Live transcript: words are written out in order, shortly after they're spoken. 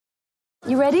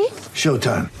You ready?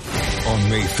 Showtime. On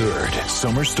May 3rd,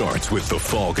 summer starts with The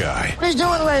Fall Guy. Let's do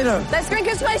it later. Let's drink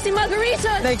a spicy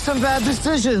margarita. Make some bad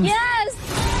decisions.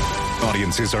 Yes.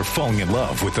 Audiences are falling in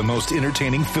love with the most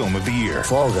entertaining film of the year.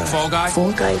 Fall Guy. Fall Guy?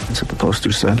 Fall guy. That's what the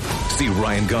poster said. See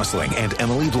Ryan Gosling and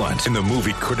Emily Blunt in the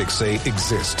movie critics say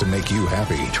exists to make you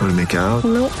happy. Trying to make it out?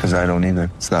 Nope. Because I don't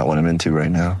either. It's not what I'm into right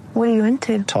now. What are you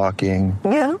into? Talking.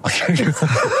 Yeah.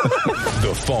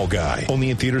 The Fall Guy.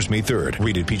 Only in theaters May 3rd.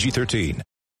 Rated PG-13.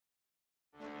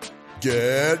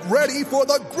 Get ready for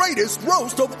the greatest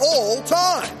roast of all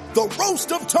time. The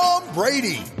Roast of Tom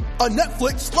Brady. A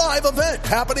Netflix live event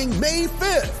happening May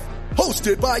 5th.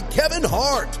 Hosted by Kevin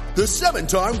Hart. The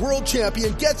 7-time world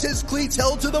champion gets his cleats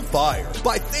held to the fire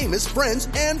by famous friends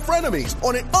and frenemies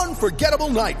on an unforgettable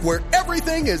night where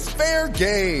everything is fair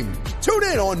game. Tune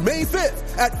in on May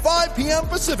 5th at 5 p.m.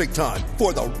 Pacific time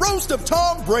for the Roast of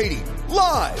Tom Brady.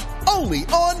 Live only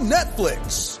on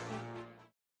Netflix.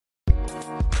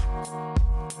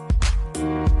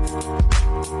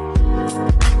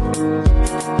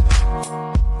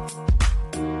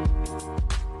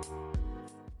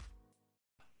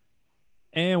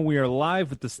 And we are live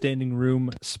with the Standing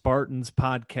Room Spartans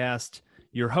podcast.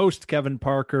 Your host, Kevin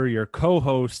Parker, your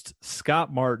co-host,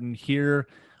 Scott Martin, here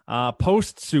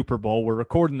post-Super Bowl. We're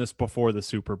recording this before the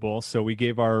Super Bowl, so we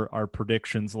gave our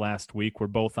predictions last week. We're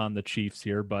both on the Chiefs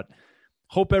here, but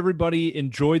hope everybody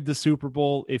enjoyed the Super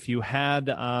Bowl. If you had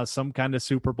some kind of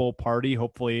Super Bowl party,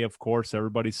 hopefully, of course,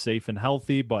 everybody's safe and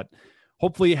healthy, but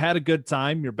hopefully you had a good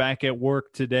time. You're back at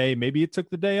work today. Maybe you took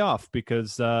the day off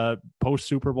because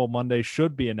post-Super Bowl Monday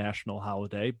should be a national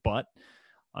holiday, but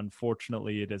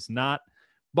unfortunately it is not.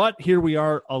 But here we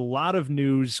are, a lot of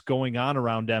news going on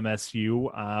around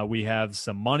MSU. We have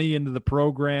some money into the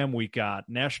program. We got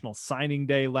National Signing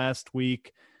Day last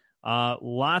week.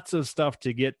 Lots of stuff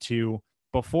to get to.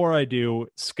 Before I do,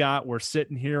 Scott, we're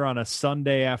sitting here on a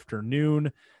Sunday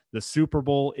afternoon. The Super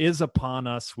Bowl is upon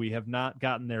us. We have not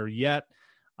gotten there yet.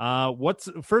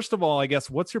 First of all, I guess,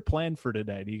 what's your plan for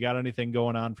today? Do you got anything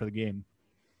going on for the game?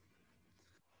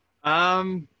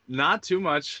 Not too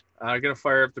much. I'm going to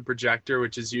fire up the projector,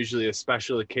 which is usually a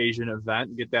special occasion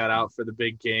event, get that out for the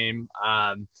big game.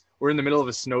 We're in the middle of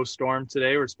a snowstorm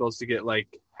today. We're supposed to get like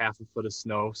half a foot of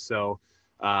snow. So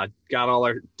got all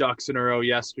our ducks in a row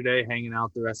yesterday, hanging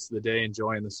out the rest of the day,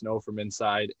 enjoying the snow from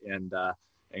inside, and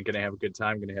going to have a good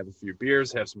time. Going to have a few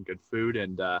beers, have some good food,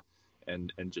 and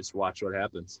just watch what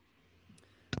happens.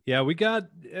 Yeah, we got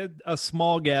a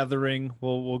small gathering.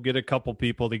 We'll get a couple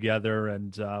people together,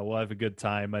 and we'll have a good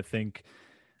time. I think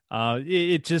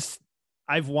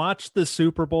I've watched the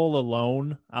Super Bowl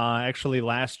alone. Actually,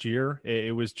 last year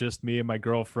it was just me and my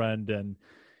girlfriend, and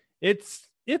it's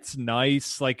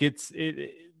nice. Like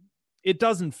it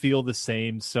doesn't feel the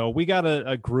same. So we got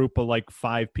a group of like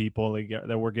 5 people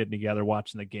that we're getting together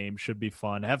watching the game. Should be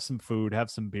fun. Have some food, have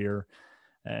some beer,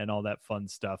 and all that fun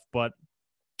stuff. But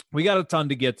we got a ton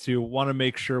to get to. Want to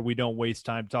make sure we don't waste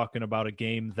time talking about a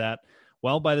game that,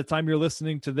 well, by the time you're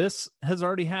listening to this, has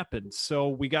already happened. So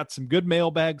we got some good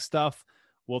mailbag stuff.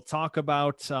 We'll talk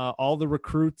about all the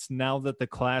recruits now that the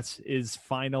class is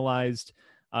finalized.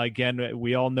 Again,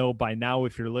 we all know by now,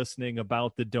 if you're listening,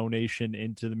 about the donation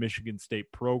into the Michigan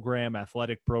State program,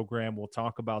 athletic program. We'll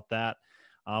talk about that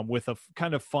with a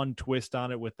kind of fun twist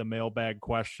on it with the mailbag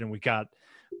question. We got,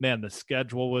 the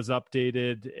schedule was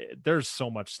updated. There's so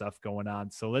much stuff going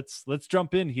on. So let's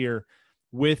jump in here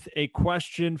with a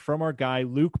question from our guy,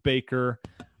 Luke Baker,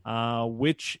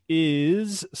 which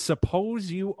is,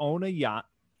 suppose you own a yacht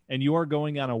and you are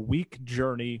going on a week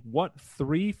journey, what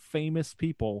 3 famous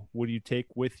people would you take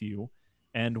with you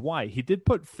and why? He did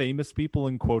put famous people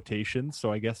in quotations,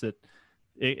 so I guess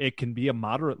it can be a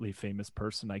moderately famous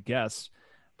person, I guess.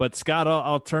 But Scott,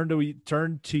 I'll turn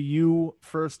to you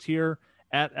first here.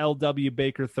 At LW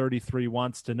Baker 33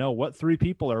 wants to know, what 3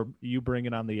 people are you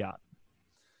bringing on the yacht?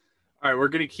 All right, we're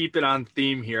going to keep it on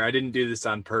theme here. I didn't do this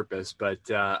on purpose, but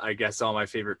I guess all my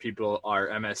favorite people are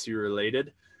MSU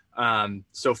related.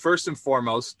 So first and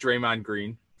foremost, Draymond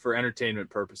Green for entertainment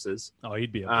purposes. Oh,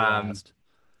 he'd be a blast.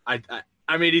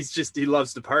 I mean, he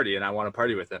loves to party, and I want to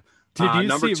party with him. Did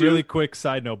you see, really quick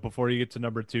side note before you get to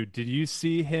number 2, did you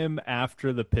see him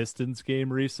after the Pistons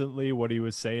game recently, what he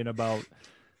was saying about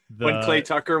when Klay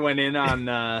Tucker went in on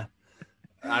I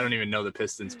don't even know the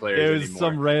Pistons players it was anymore.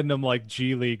 Some random like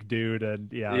G League dude, and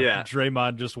yeah,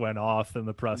 Draymond just went off in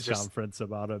the press conference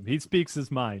about him. He speaks his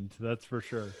mind, that's for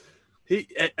sure. He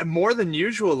more than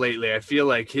usual lately. I feel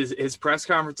like his press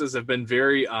conferences have been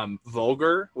very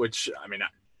vulgar, which I mean,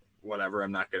 whatever.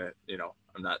 I'm not gonna,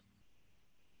 I'm not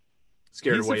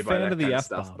scared He's away a by fan that of the kind of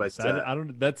F-bombs. stuff. But I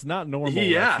don't. That's not normal.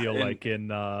 Yeah, I feel like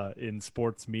in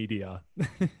sports media.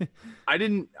 I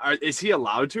didn't. Is he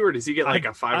allowed to, or does he get like a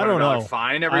 $500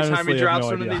 fine every time Honestly, he drops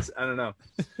no one idea. of these? I don't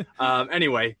know.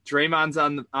 Anyway, Draymond's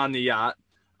on the yacht.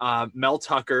 Mel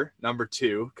Tucker, number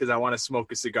 2, because I want to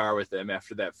smoke a cigar with him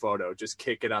after that photo. Just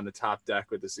kick it on the top deck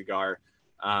with a cigar.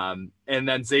 And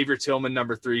then Xavier Tillman,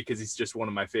 number 3, because he's just one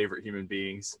of my favorite human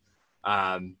beings.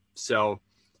 So,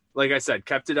 like I said,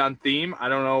 kept it on theme. I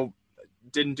don't know,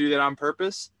 didn't do that on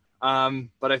purpose.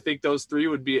 But I think those 3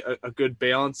 would be a good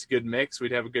balance, good mix.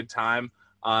 We'd have a good time.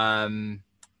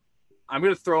 I'm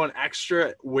going to throw an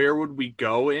extra, where would we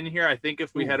go in here? I think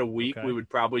if we had a week, we would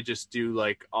probably just do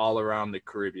like all around the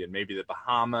Caribbean, maybe the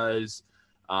Bahamas.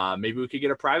 Maybe we could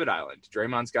get a private island.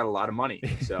 Draymond's got a lot of money.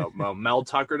 So well, Mel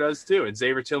Tucker does too. And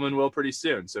Xavier Tillman will pretty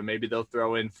soon. So maybe they'll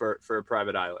throw in for a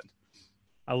private island.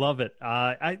 I love it.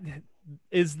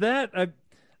 Is that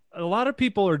a lot of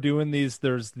people are doing these?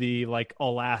 There's the like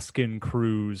Alaskan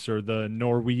cruise or the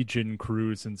Norwegian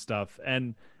cruise and stuff.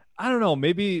 And I don't know,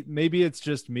 maybe it's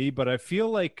just me, but I feel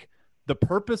like the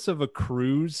purpose of a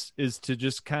cruise is to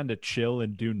just kind of chill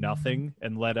and do nothing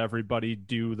and let everybody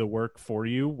do the work for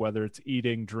you, whether it's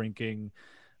eating, drinking.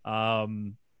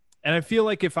 And I feel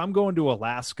like if I'm going to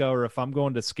Alaska or if I'm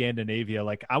going to Scandinavia,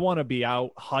 like I want to be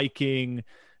out hiking,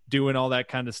 doing all that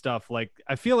kind of stuff. Like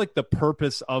I feel like the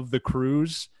purpose of the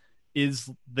cruise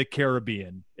is the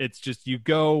Caribbean. It's just you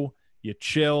go, you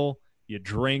chill, you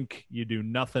drink, you do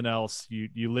nothing else.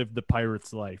 You live the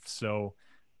pirate's life. So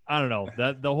I don't know,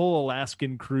 that the whole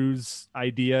Alaskan cruise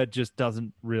idea just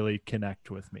doesn't really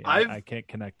connect with me. I can't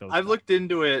connect those. I've looked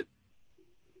into it.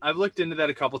 I've looked into that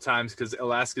a couple times because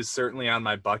Alaska is certainly on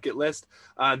my bucket list.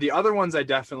 The other ones, I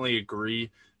definitely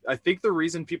agree. I think the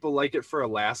reason people like it for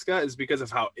Alaska is because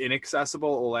of how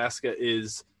inaccessible Alaska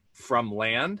is from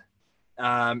land.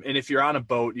 And if you're on a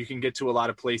boat, you can get to a lot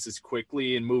of places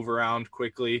quickly and move around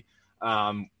quickly.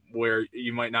 Where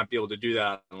you might not be able to do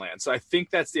that on land. So I think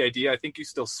that's the idea. I think you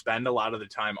still spend a lot of the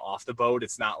time off the boat.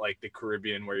 It's not like the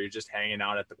Caribbean where you're just hanging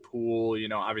out at the pool. You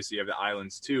know, obviously you have the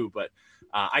islands too, but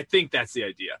I think that's the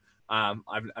idea.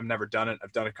 I've never done it.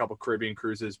 I've done a couple Caribbean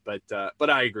cruises, but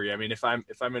I agree. I mean, if I'm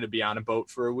going to be on a boat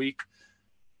for a week,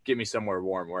 get me somewhere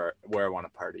warm where I want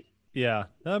to party. Yeah,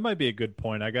 that might be a good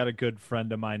point. I got a good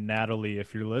friend of mine, Natalie,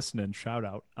 if you're listening, shout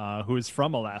out, who is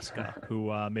from Alaska,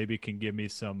 who maybe can give me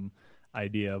some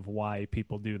idea of why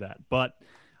people do that. But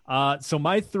so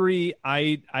my 3,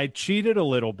 I cheated a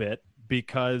little bit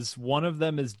because one of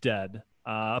them is dead.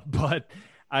 But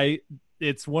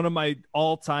it's one of my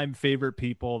all-time favorite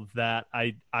people that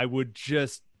I would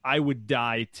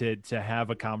die to have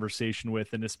a conversation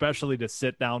with, and especially to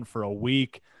sit down for a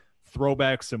week, throw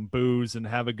back some booze and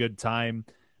have a good time.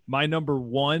 My number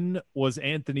 1 was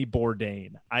Anthony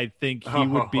Bourdain. I think he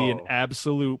would be an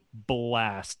absolute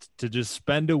blast to just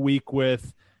spend a week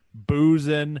with,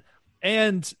 boozing.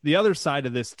 And the other side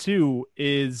of this too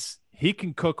is he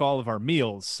can cook all of our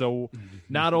meals. So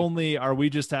not only are we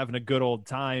just having a good old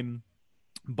time,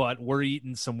 but we're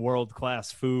eating some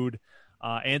world-class food.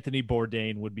 Anthony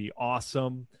Bourdain would be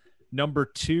awesome. Number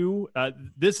 2,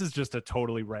 this is just a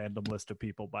totally random list of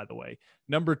people, by the way.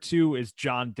 Number 2 is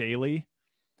John Daly.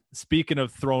 Speaking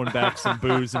of throwing back some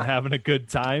booze and having a good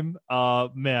time,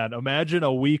 man, imagine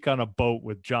a week on a boat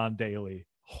with John Daly.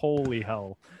 Holy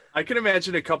hell. I can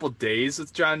imagine a couple days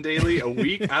with John Daly. A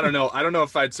week? I don't know. I don't know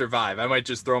if I'd survive. I might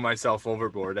just throw myself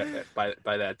overboard by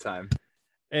that time.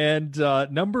 And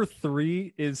number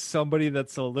 3 is somebody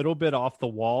that's a little bit off the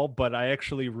wall, but I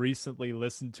actually recently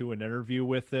listened to an interview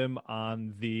with him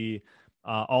on the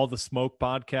All the Smoke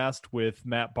podcast with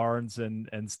Matt Barnes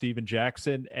and Steven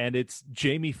Jackson, and it's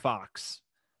Jamie Foxx.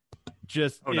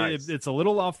 Just nice. It's a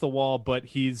little off the wall, but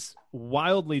he's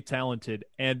wildly talented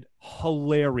and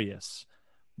hilarious.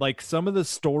 Like some of the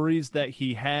stories that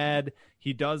he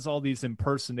does all these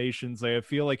impersonations. Like, I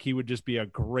feel like he would just be a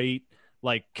great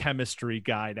like chemistry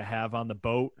guy to have on the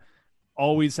boat.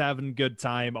 Always having a good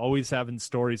time, always having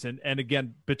stories. And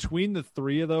again, between the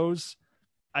 3 of those,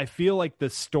 I feel like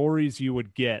the stories you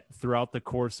would get throughout the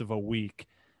course of a week,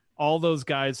 all those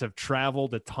guys have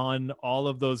traveled a ton. All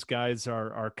of those guys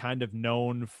are kind of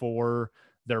known for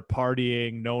their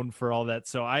partying, known for all that.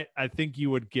 So I think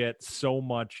you would get so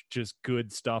much just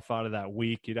good stuff out of that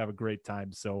week. You'd have a great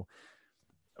time. So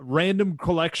random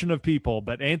collection of people,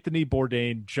 but Anthony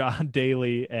Bourdain, John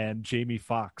Daly, and Jamie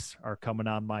Foxx are coming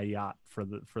on my yacht for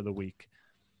the week.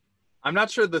 I'm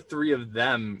not sure the 3 of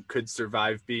them could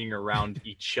survive being around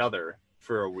each other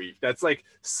for a week. That's like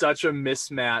such a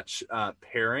mismatch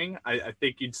pairing. I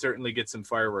think you'd certainly get some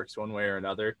fireworks one way or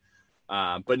another.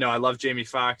 But no, I love Jamie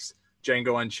Foxx.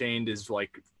 Django Unchained is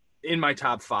like in my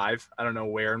top 5. I don't know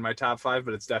where in my top 5,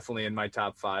 but it's definitely in my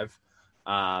top 5.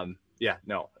 Yeah,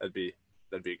 no, that'd be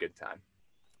a good time.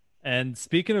 And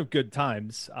speaking of good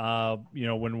times,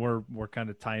 when we're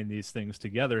kind of tying these things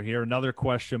together here, another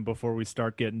question before we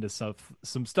start getting to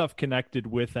some stuff connected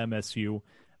with MSU.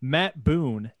 Matt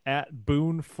Boone at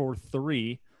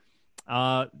Boone43.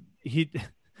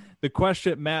 The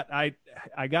question, Matt, I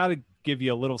got to give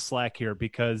you a little slack here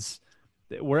because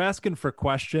we're asking for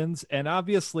questions, and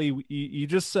obviously you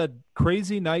just said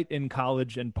crazy night in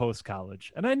college and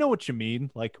post-college. And I know what you mean,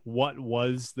 like what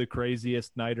was the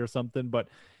craziest night or something, but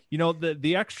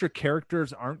the extra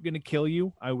characters aren't going to kill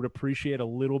you. I would appreciate a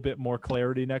little bit more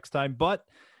clarity next time, but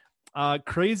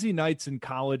crazy nights in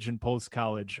college and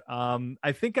post-college.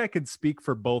 I think I could speak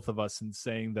for both of us in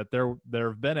saying that there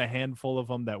have been a handful of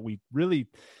them that we really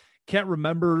can't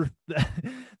remember.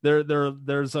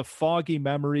 There's a foggy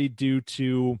memory due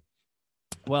to,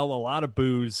 well, a lot of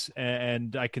booze,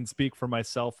 and I can speak for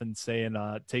myself in saying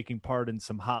taking part in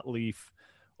some hot leaf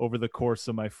over the course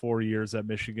of my 4 years at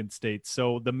Michigan State.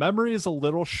 So the memory is a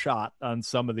little shot on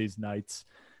some of these nights.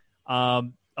 A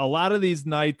lot of these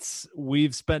nights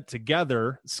we've spent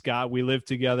together, Scott. We lived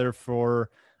together for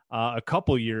a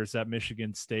couple years at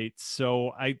Michigan State.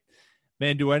 So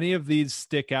man, do any of these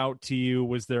stick out to you?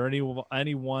 Was there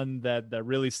anyone that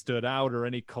really stood out, or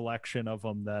any collection of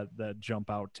them that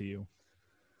jump out to you?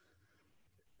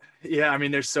 Yeah, I mean,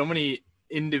 there's so many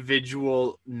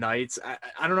individual nights.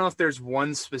 I don't know if there's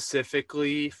one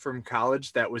specifically from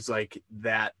college that was like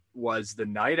that was the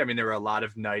night. I mean, there were a lot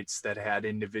of nights that had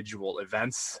individual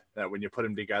events that when you put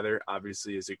them together,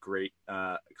 obviously is a great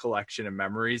collection of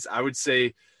memories. I would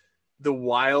say the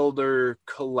wilder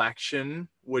collection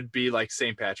would be like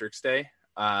St. Patrick's Day.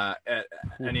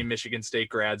 Any Michigan State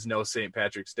grads know St.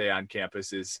 Patrick's Day on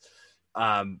campus is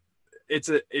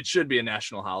it should be a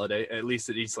national holiday, at least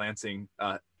at East Lansing,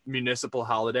 municipal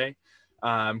holiday.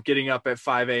 Getting up at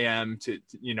 5 a.m. to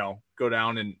go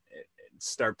down and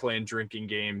start playing drinking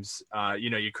games.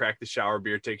 You crack the shower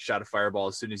beer, take a shot of Fireball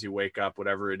as soon as you wake up,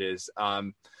 whatever it is.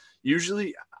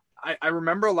 Usually I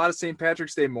remember a lot of St.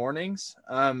 Patrick's Day mornings.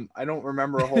 I don't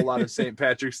remember a whole lot of St.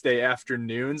 Patrick's Day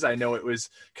afternoons. I know it was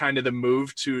kind of the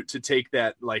move to take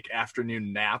that like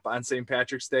afternoon nap on St.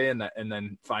 Patrick's Day and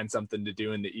then find something to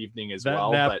do in the evening as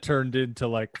well. That nap turned into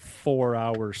like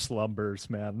 4-hour slumbers,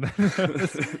 man.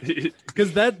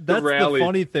 Because that's the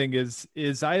funny thing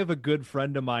is I have a good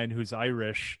friend of mine who's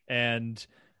Irish, and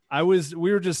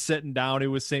we were just sitting down. It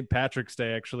was St. Patrick's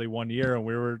Day actually one year.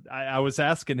 And I was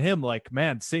asking him like,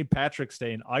 man, St. Patrick's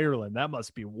Day in Ireland, that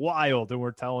must be wild. And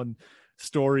we're telling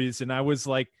stories. And I was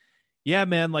like, yeah,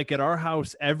 man, like at our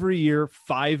house every year,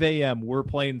 5 a.m. we're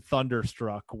playing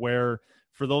Thunderstruck, where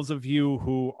for those of you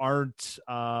who aren't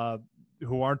a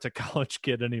college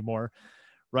kid anymore,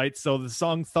 right? So the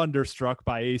song Thunderstruck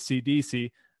by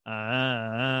AC/DC,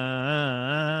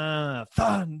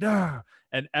 thunder.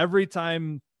 And every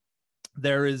time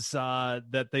there is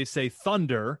that they say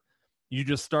thunder, you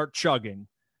just start chugging,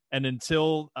 and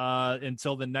until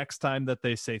the next time that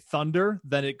they say thunder,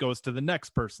 then it goes to the next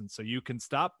person, so you can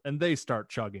stop and they start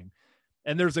chugging.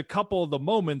 And there's a couple of the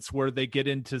moments where they get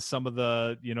into some of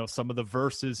the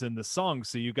verses in the song,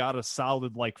 so you got a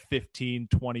solid like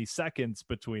 15-20 seconds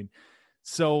between.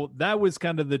 So that was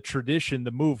kind of the tradition.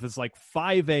 The move is like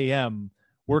 5 a.m.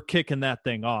 we're kicking that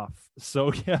thing off.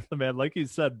 So yeah, man, like you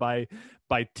said, by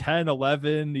 10,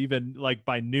 11, even like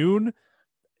by noon,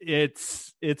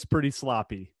 it's pretty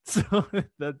sloppy. So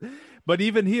but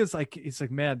even he's like,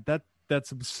 man,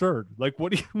 that's absurd. Like,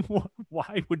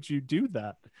 why would you do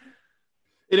that?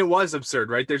 And it was absurd,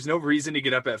 right? There's no reason to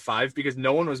get up at 5 because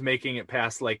no one was making it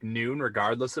past like noon,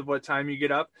 regardless of what time you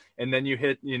get up. And then you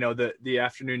hit, the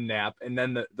afternoon nap, and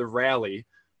then the rally,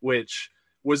 which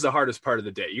was the hardest part of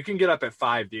the day. You can get up at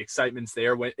 5. The excitement's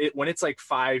there. When it's like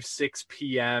 5, 6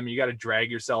 p.m., you got to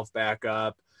drag yourself back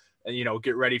up and,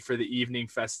 get ready for the evening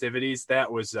festivities.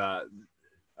 That was a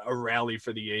rally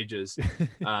for the ages,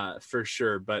 for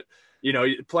sure. But,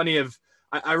 plenty of,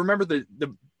 I remember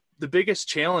the biggest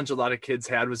challenge a lot of kids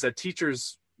had was that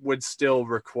teachers would still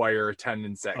require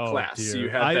attendance at class. Dear. So you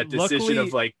had that decision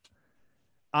of like,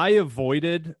 I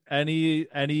avoided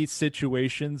any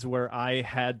situations where I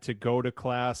had to go to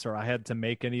class or I had to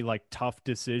make any like tough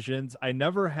decisions. I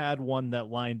never had one that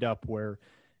lined up where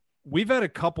we've had a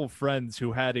couple friends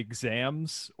who had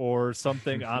exams or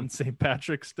something on St.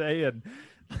 Patrick's Day. And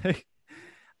like,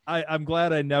 I'm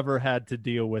glad I never had to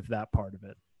deal with that part of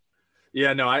it.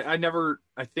 Yeah, no, I never,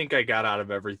 I think I got out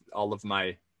of all of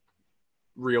my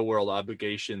real world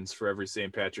obligations for every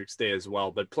St. Patrick's Day as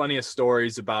well, but plenty of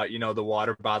stories about, the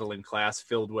water bottle in class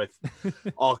filled with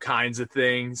all kinds of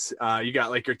things. You got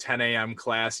like your 10 a.m.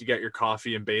 class, you got your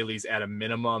coffee and Bailey's at a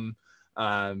minimum.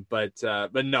 But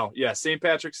no, yeah, St.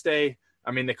 Patrick's Day,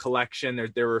 I mean, the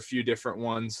collection, there were a few different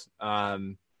ones, but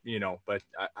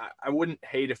I wouldn't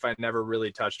hate if I never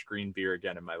really touched green beer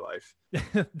again in my life.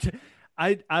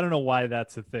 I don't know why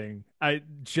that's a thing. I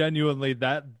genuinely,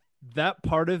 that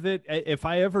part of it, if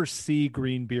I ever see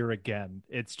green beer again,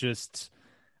 it's just,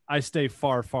 I stay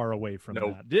far, far away from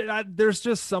that. There's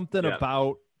just something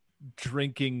about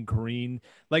drinking green.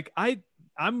 Like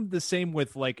I'm the same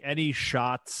with like any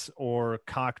shots or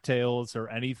cocktails or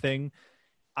anything.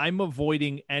 I'm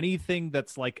avoiding anything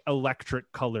that's like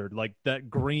electric colored, like that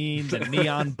green, the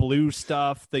neon blue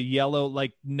stuff, the yellow,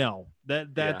 like, no,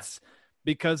 that's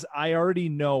because I already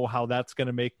know how that's going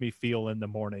to make me feel in the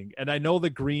morning. And I know the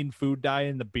green food dye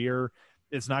in the beer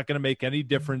is not going to make any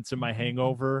difference in my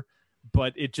hangover,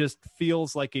 but it just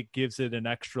feels like it gives it an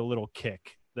extra little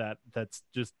kick that's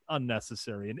just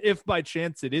unnecessary. And if by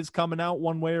chance it is coming out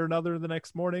one way or another the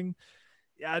next morning,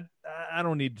 I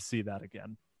don't need to see that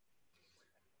again.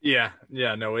 Yeah,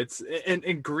 no, it's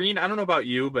and green. I don't know about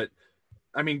you, but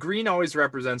I mean, green always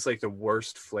represents like the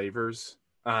worst flavors.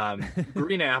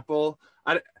 Green apple.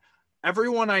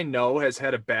 Everyone I know has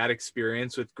had a bad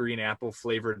experience with green apple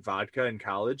flavored vodka in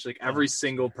college. Like every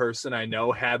single person I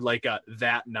know had like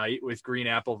that night with green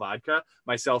apple vodka,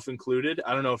 myself included.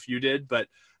 I don't know if you did, but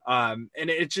and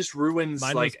it just ruins.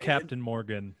 Mine like was Captain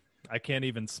Morgan. I can't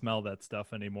even smell that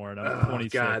stuff anymore, and I'm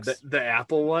 26. God, the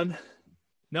apple one.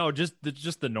 No, just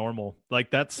the normal,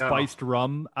 like that spiced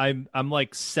rum. I'm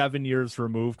like 7 years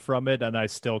removed from it, and I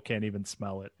still can't even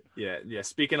smell it. Yeah.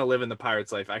 Speaking of living the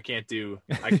pirate's life, I can't do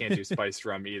spiced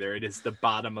rum either. It is the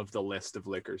bottom of the list of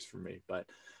liquors for me. But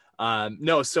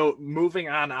no. So moving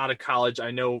on out of college,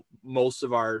 I know most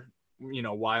of our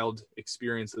wild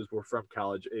experiences were from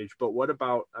college age. But what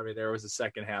about? I mean, there was a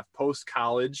second half post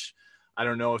college. I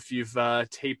don't know if you've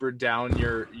tapered down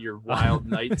your wild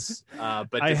nights,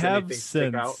 but I have anything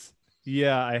stick out?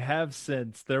 Yeah, I have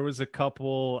since. There was a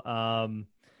couple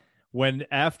when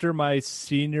after my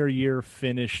senior year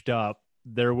finished up,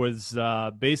 there was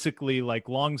basically, like,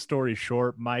 long story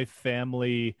short, my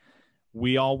family,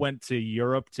 we all went to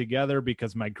Europe together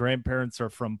because my grandparents are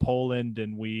from Poland,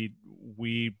 and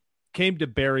we came to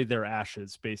bury their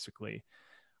ashes, basically.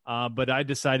 But I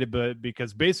decided,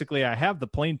 because basically I have the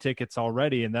plane tickets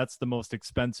already, and that's the most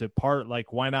expensive part.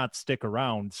 Like, why not stick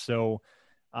around? So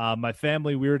my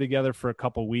family, we were together for a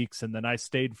couple weeks, and then I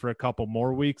stayed for a couple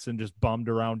more weeks and just bummed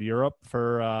around Europe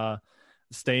for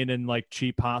staying in like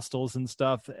cheap hostels and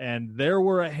stuff. And there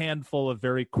were a handful of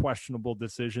very questionable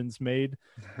decisions made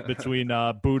between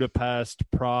Budapest,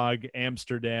 Prague,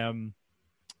 Amsterdam,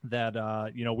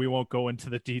 that we won't go into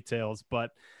the details,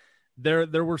 but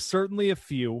there were certainly a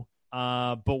few,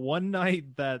 but one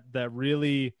night that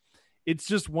really, it's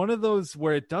just one of those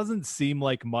where it doesn't seem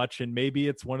like much, and maybe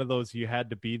it's one of those you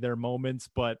had to be there moments.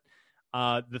 But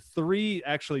the three,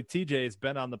 actually, TJ has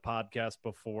been on the podcast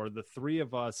before. The three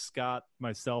of us, Scott,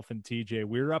 myself, and TJ,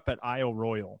 we were up at Isle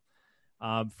Royale.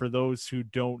 For those who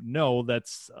don't know,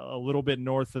 that's a little bit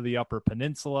north of the Upper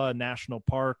Peninsula National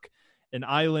Park, an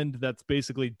island that's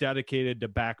basically dedicated to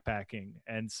backpacking.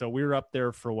 And so we were up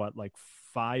there for like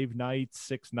 5 nights,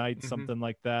 6 nights, something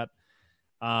like that.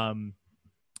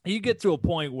 You get to a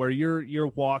point where you're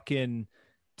walking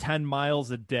 10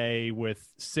 miles a day with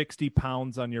 60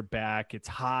 pounds on your back. It's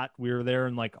hot. We were there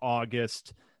in like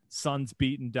August, sun's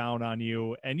beating down on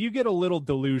you, and you get a little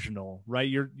delusional, right?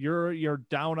 You're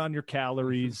down on your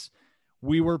calories.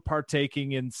 We were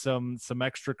partaking in some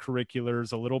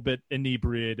extracurriculars, a little bit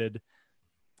inebriated.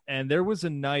 And there was a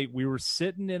night we were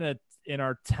sitting in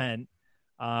our tent,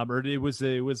 or it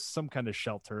was some kind of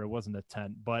shelter. It wasn't a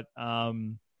tent, but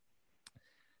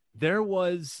there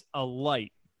was a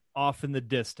light off in the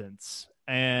distance,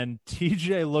 and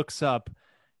TJ looks up.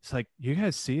 He's like, "You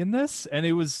guys seeing this?" And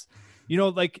it was,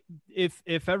 like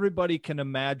if everybody can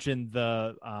imagine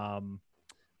the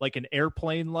like an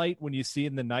airplane light when you see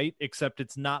in the night, except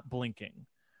it's not blinking.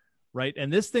 Right.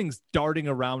 And this thing's darting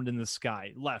around in the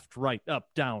sky, left, right, up,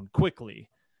 down, quickly.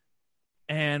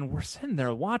 And we're sitting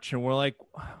there watching. We're like,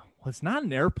 well, it's not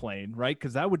an airplane, right?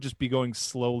 Because that would just be going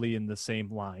slowly in the same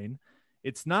line.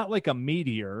 It's not like a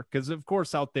meteor, because, of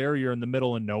course, out there, you're in the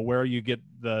middle of nowhere. You get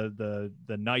the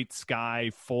night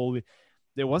sky full.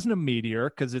 It wasn't a meteor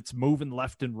because it's moving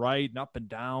left and right and up and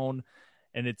down,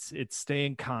 and it's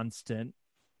staying constant.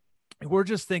 We're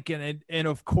just thinking, and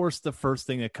of course, the first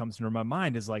thing that comes into my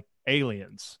mind is like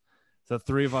aliens. So the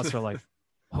three of us are like,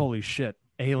 holy shit,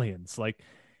 aliens. Like,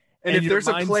 and if your there's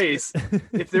a mind's- place,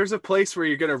 if there's a place where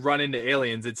you're going to run into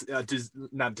aliens, it's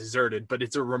not deserted, but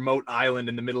it's a remote island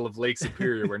in the middle of Lake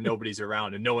Superior where nobody's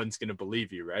around and no one's going to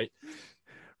believe you, right?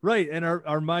 Right. And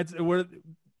our minds,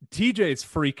 TJ's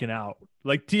freaking out.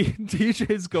 Like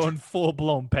TJ's going full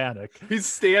blown panic. He's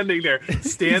standing there, in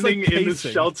the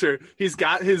shelter. He's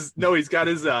got his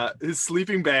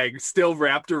sleeping bag still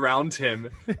wrapped around him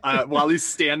while he's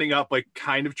standing up, like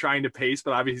kind of trying to pace,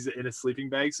 but obviously he's in a sleeping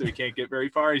bag, so he can't get very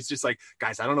far. He's just like,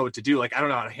 guys, I don't know what to do. Like, I don't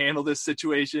know how to handle this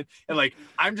situation. And like,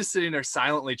 I'm just sitting there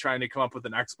silently trying to come up with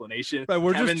an explanation. Right,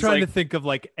 we're Kevin's just trying like, to think of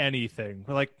like anything.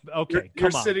 We're like, okay,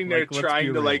 you're come on. sitting there like, let's trying be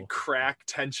to real. like crack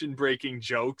tension breaking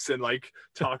jokes and like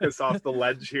talk us off the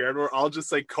ledge here, and we're all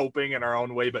just like coping in our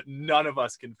own way, but none of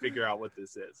us can figure out what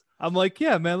this is. I'm like,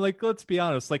 yeah, man, like, let's be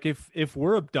honest. Like, if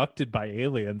we're abducted by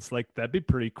aliens, like, that'd be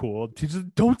pretty cool.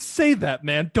 Just don't say that,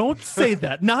 man. Don't say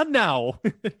that. Not now.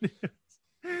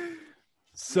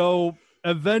 So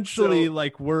eventually,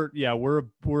 like, we're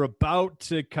about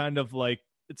to kind of like,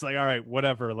 it's like, all right,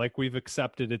 whatever. Like, we've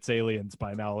accepted it's aliens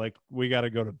by now. Like, we got to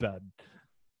go to bed.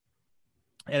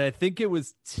 And I think it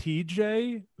was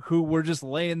TJ who were just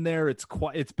laying there. It's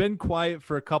been quiet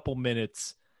for a couple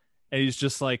minutes. And he's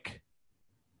just like,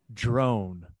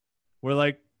 drone. We're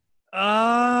like,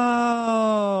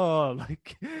 oh,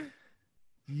 like,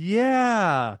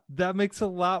 yeah, that makes a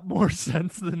lot more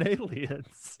sense than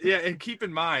aliens. Yeah. And keep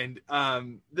in mind,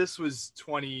 this was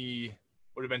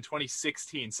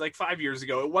 2016. So like 5 years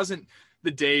ago. It wasn't the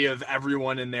day of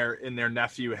everyone in their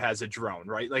nephew has a drone,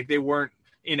 right? Like, they weren't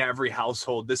in every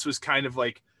household. This was kind of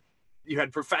like, you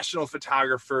had professional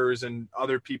photographers and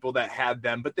other people that had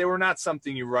them, but they were not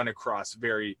something you run across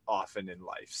very often in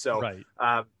life. So right.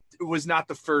 It was not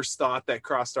the first thought that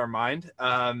crossed our mind.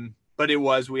 But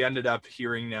we ended up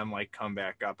hearing them like come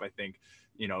back up, I think,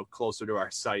 closer to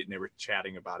our site, and they were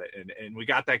chatting about it. And we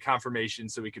got that confirmation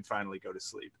so we could finally go to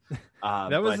sleep.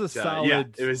 That was a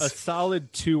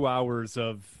solid 2 hours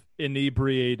of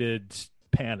inebriated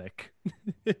panic.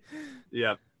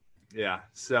 Yep. Yeah.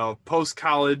 So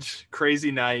post-college,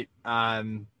 crazy night, a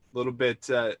little bit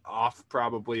off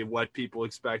probably what people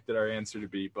expected our answer to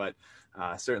be, but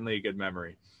certainly a good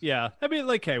memory. Yeah. I mean,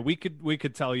 like, hey, we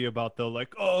could tell you about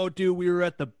like, oh, dude, we were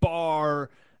at the bar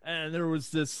and there was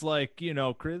this like,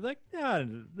 crazy, like, yeah,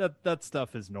 that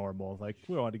stuff is normal. Like,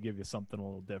 we want to give you something a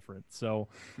little different. So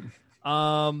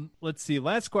let's see.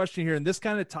 Last question here, and this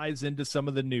kind of ties into some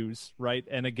of the news, right?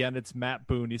 And again, it's Matt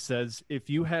Boone. He says,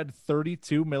 if you had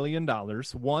 $32 million,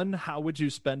 one, how would you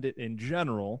spend it in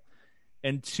general?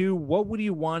 And two, what would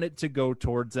you want it to go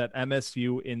towards at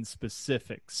MSU in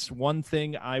specifics? One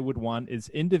thing I would want is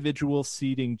individual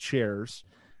seating chairs,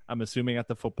 I'm assuming at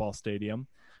the football stadium.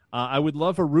 I would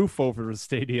love a roof over the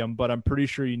stadium, but I'm pretty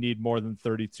sure you need more than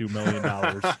 $32 million.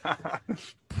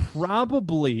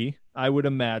 Probably, I would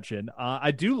imagine.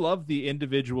 I do love the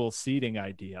individual seating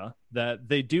idea that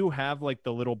they do have, like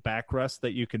the little backrest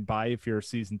that you can buy if you're a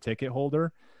season ticket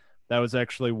holder. That was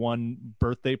actually one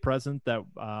birthday present that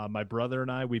my brother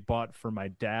and we bought for my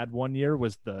dad one year,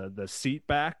 was the seat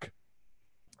back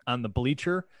on the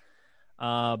bleacher.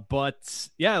 But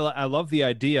yeah, I love the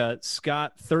idea.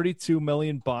 Scott, $32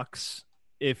 million.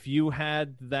 If you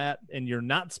had that and you're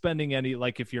not spending any,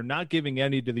 like if you're not giving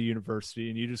any to the university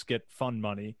and you just get fund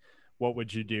money, what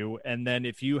would you do? And then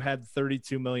if you had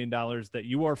 $32 million that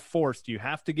you are forced, you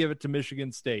have to give it to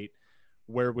Michigan State,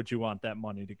 where would you want that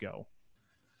money to go?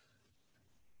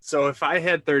 So if I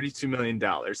had $32 million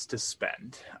to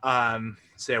spend,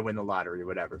 say I win the lottery or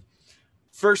whatever,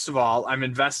 first of all, I'm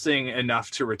investing enough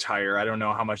to retire. I don't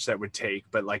know how much that would take,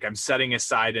 but like I'm setting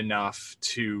aside enough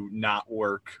to not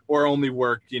work or only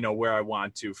work, where I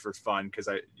want to for fun. Cause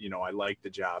I like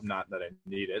the job, not that I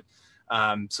need it.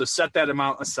 So set that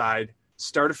amount aside,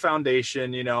 start a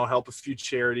foundation, help a few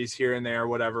charities here and there,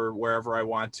 whatever, wherever I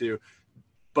want to.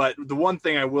 But the one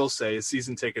thing I will say is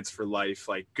season tickets for life,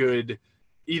 like good,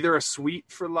 either a suite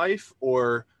for life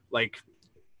or like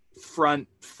front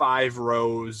 5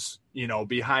 rows,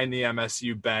 behind the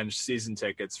MSU bench, season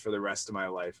tickets for the rest of my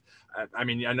life. I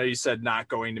mean, I know you said not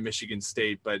going to Michigan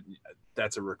State, but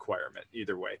that's a requirement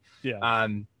either way. Yeah.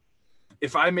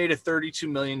 If I made a $32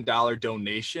 million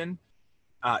donation,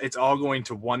 it's all going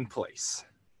to one place.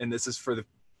 And this is for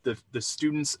the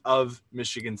students of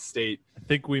Michigan State. I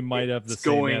think we might have the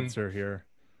same answer here.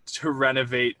 To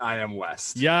renovate IM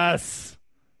West. Yes.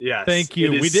 Yes. Thank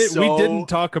you. We didn't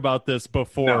talk about this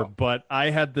before, No. but I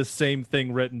had the same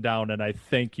thing written down, and I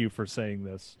thank you for saying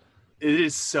this. It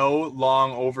is so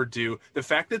long overdue. The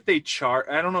fact that they charge,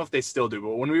 I don't know if they still do,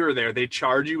 but when we were there, they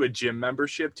charge you a gym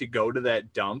membership to go to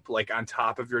that dump, like on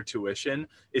top of your tuition,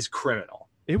 is criminal.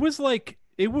 It was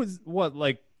what,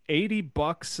 like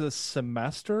 $80 a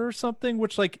semester or something,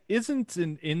 which like isn't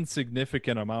an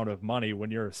insignificant amount of money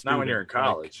when you're a student. Not when you're in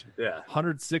college. Like, yeah.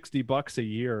 $160 a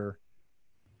year.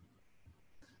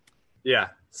 Yeah.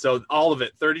 So all of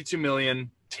it, 32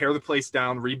 million, tear the place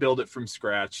down, rebuild it from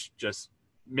scratch. Just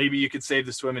maybe you could save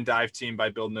the swim and dive team by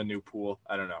building a new pool.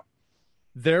 I don't know.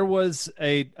 There was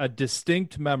a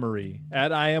distinct memory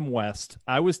at IM West.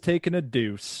 I was taking a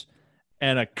deuce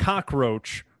and a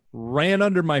cockroach ran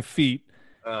under my feet.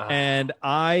 And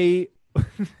I,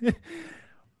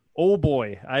 oh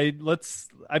boy,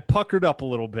 I puckered up a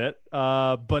little bit.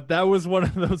 But that was one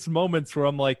of those moments where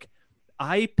I'm like,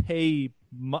 I'm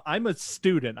a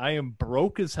student. I am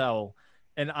broke as hell,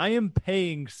 and I am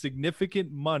paying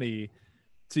significant money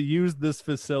to use this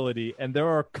facility. And there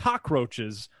are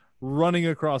cockroaches running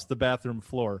across the bathroom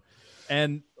floor.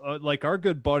 And like our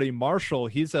good buddy Marshall,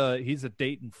 he's a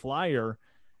Dayton Flyer.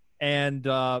 And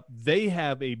they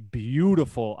have a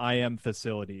beautiful IM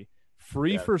facility,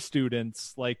 free for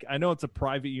students. Like, I know it's a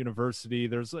private university.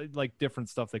 There's like different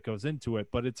stuff that goes into it,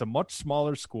 but it's a much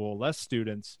smaller school, less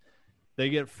students. They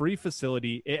get free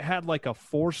facility. It had like a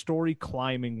 4-story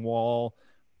climbing wall,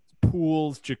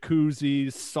 pools,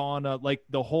 jacuzzis, sauna, like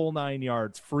the whole 9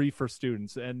 yards, free for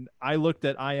students. And I looked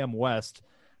at IM West.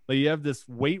 But you have this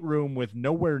weight room with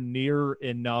nowhere near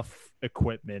enough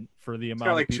equipment for the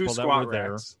amount of people that were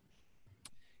there.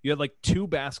 You had like 2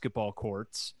 basketball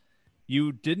courts.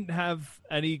 You didn't have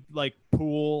any like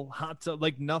pool, hot tub,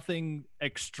 like nothing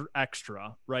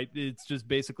extra, right? It's just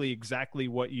basically exactly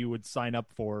what you would sign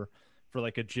up for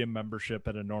like a gym membership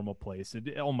at a normal place.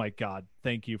 Oh my God.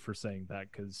 Thank you for saying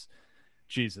that. Cause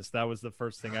Jesus, that was the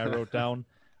first thing I wrote down.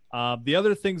 The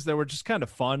other things that were just kind of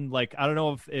fun, like, I don't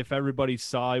know if everybody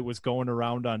saw, it was going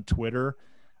around on Twitter.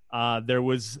 There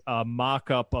was a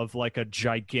mock-up of like a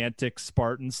gigantic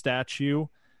Spartan statue.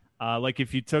 Like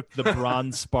if you took the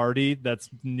bronze Sparty that's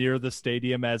near the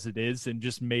stadium as it is and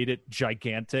just made it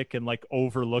gigantic and like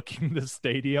overlooking the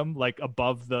stadium, like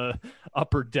above the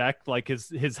upper deck, like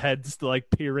his head's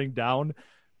like peering down.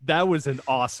 That was an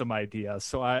awesome idea.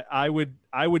 So I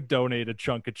would donate a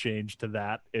chunk of change to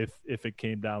that if it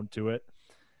came down to it.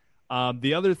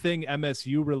 The other thing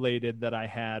MSU related that I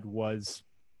had was,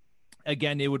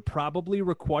 again, it would probably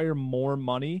require more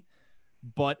money,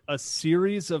 but a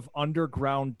series of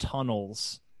underground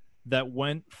tunnels that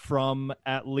went from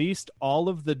at least all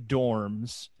of the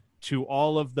dorms to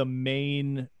all of the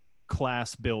main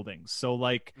class buildings. So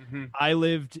like I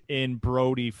lived in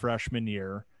Brody freshman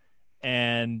year,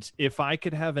 and if I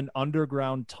could have an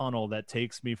underground tunnel that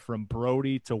takes me from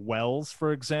Brody to Wells,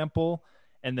 for example,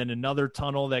 and then another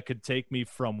tunnel that could take me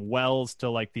from Wells to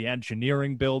like the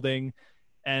engineering building.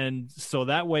 And so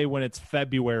that way, when it's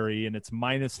February and it's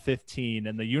minus 15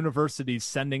 and the university's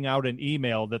sending out an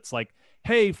email that's like,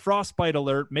 hey, frostbite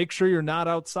alert, make sure you're not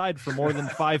outside for more than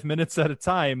 5 minutes at a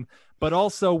time. But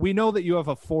also, we know that you have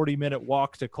a 40-minute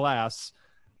walk to class.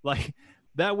 Like,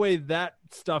 that way, that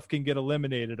stuff can get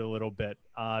eliminated a little bit.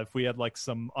 If we had like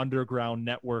some underground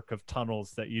network of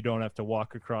tunnels that you don't have to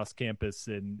walk across campus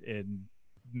in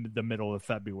the middle of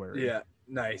February. Yeah,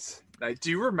 nice.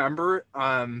 Do you remember,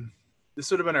 this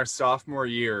would have been our sophomore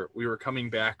year. We were coming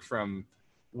back from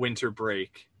winter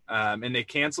break, and they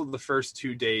canceled the first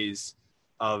 2 days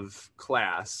of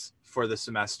class for the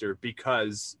semester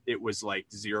because it was like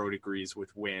 0 degrees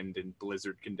with wind and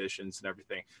blizzard conditions and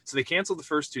everything. So they canceled the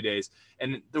first 2 days,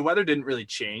 and the weather didn't really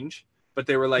change, but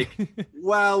they were like,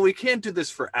 well, we can't do this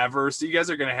forever. So you guys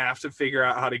are going to have to figure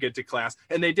out how to get to class.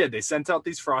 And they did. They sent out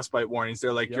these frostbite warnings.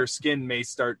 They're like, your skin may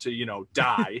start to,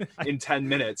 die in 10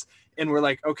 minutes. And we're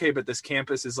like, okay, but this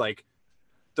campus is like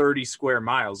 30 square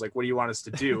miles. Like, what do you want us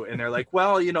to do? And they're like,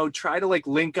 well, try to like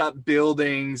link up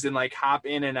buildings and like hop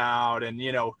in and out and,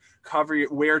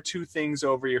 wear 2 things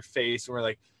over your face. And we're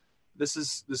like, this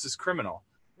is criminal.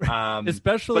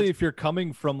 Especially if you're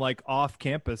coming from like off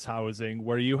campus housing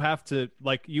where you have to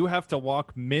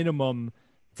walk minimum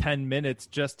 10 minutes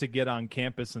just to get on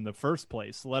campus in the first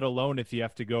place, let alone if you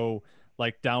have to go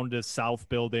like down to south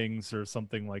buildings or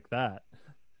something like that.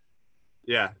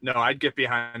 Yeah, no, I'd get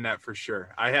behind that for sure.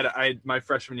 My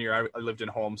freshman year, I lived in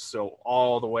Holmes, so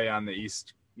all the way on the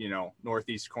east,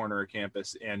 northeast corner of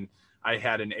campus. And I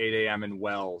had an 8 a.m. in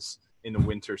Wells in the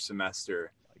winter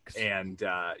semester. And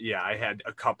I had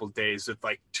a couple days with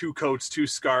like 2 coats, 2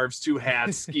 scarves, 2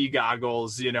 hats, ski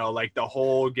goggles, like the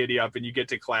whole giddy up, and you get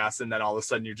to class and then all of a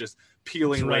sudden you're just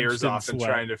peeling layers off and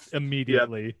trying to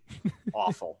immediately.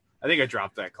 Awful. I think I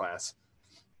dropped that class.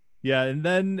 Yeah, and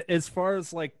then as far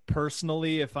as like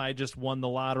personally, if I just won the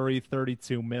lottery,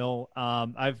 32 mil,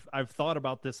 I've thought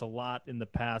about this a lot in the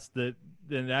past.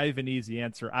 Then I have an easy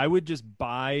answer. I would just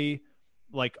buy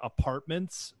like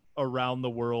apartments around the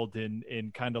world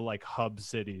in kind of like hub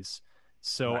cities.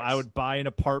 So Nice. I would buy an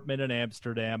apartment in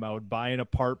Amsterdam. I would buy an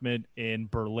apartment in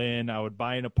Berlin. I would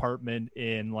buy an apartment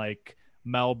in like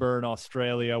Melbourne,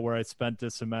 Australia, where I spent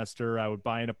a semester. I would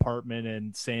buy an apartment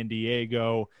in San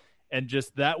Diego. And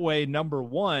just that way, number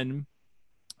one,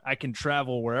 I can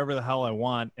travel wherever the hell I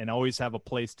want and always have a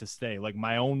place to stay, like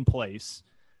my own place,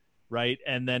 right?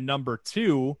 And then number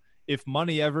two, if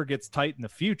money ever gets tight in the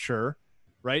future,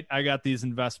 right, I got these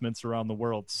investments around the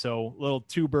world. So little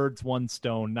two birds, one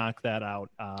stone, knock that out.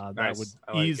 Nice. That would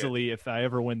I like easily, if I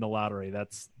ever win the lottery,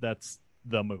 that's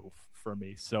the move for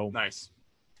me. So Nice.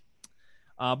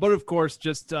 but of course,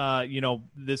 just,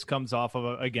 this comes off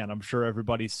of, again, I'm sure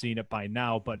everybody's seen it by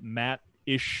now, but Matt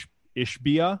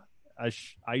Ishbia, I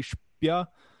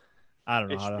don't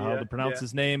know how to pronounce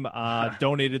his name,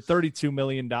 donated $32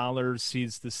 million.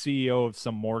 He's the CEO of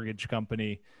some mortgage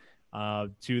company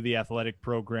to the athletic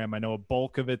program. I know a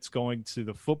bulk of it's going to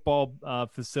the football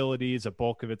facilities, a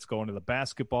bulk of it's going to the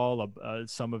basketball,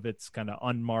 some of it's kind of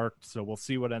unmarked. So we'll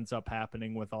see what ends up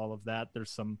happening with all of that.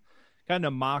 There's some kind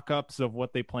of mock-ups of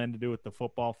what they plan to do with the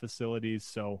football facilities.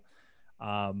 So,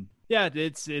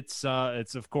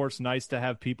 it's of course nice to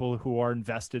have people who are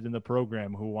invested in the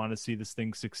program, who want to see this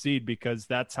thing succeed, because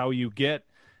that's how you get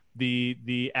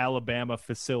the Alabama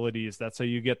facilities. That's how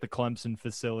you get the Clemson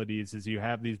facilities, is you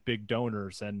have these big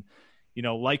donors. And,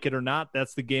 like it or not,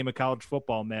 that's the game of college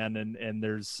football, man. And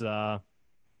there's,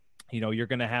 you're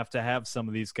going to have some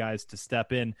of these guys to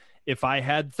step in. If I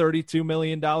had $32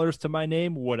 million to my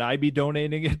name, would I be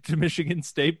donating it to Michigan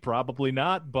State? Probably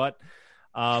not. But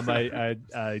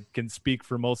I can speak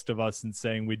for most of us in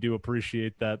saying we do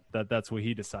appreciate that's what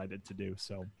he decided to do.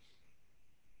 So,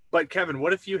 but Kevin,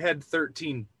 what if you had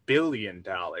 $13 billion?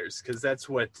 Because that's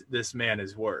what this man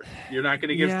is worth. You're not going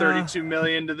to give $32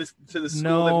 million to the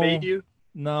school that made you?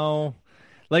 No.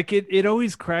 Like it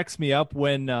always cracks me up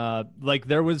when like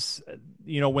there was,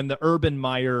 when the Urban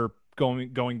Meyer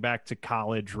going back to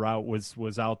college route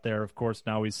was out there. Of course,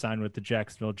 now he's signed with the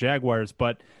Jacksonville Jaguars.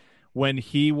 But when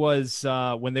he was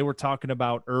when they were talking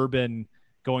about Urban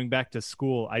going back to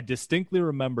school, I distinctly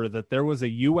remember that there was a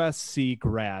USC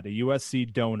grad, a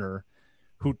USC donor,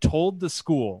 who told the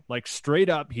school, like straight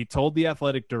up, he told the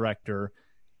athletic director,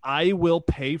 I will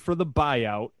pay for the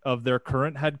buyout of their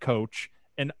current head coach,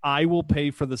 and I will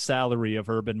pay for the salary of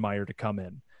Urban Meyer to come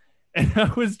in. And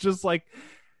I was just like,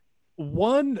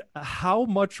 how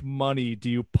much money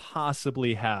do you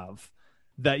possibly have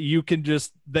that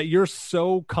you're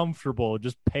so comfortable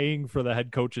just paying for the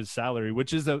head coach's salary,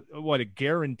 which is a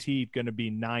guaranteed going to be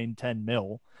 9-10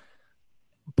 mil.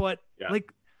 But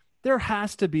like, there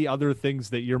has to be other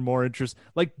things that you're more interested,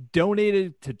 like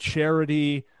donated to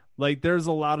charity. Like there's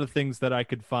a lot of things that I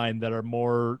could find that are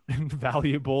more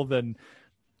valuable than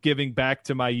giving back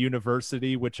to my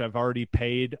university, which I've already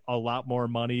paid a lot more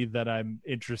money than I'm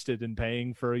interested in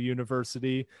paying for a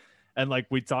university. And like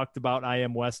we talked about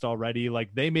IM West already,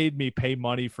 like they made me pay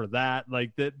money for that.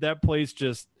 Like that place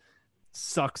just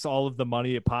sucks all of the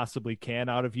money it possibly can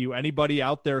out of you. Anybody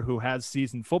out there who has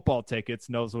season football tickets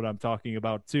knows what I'm talking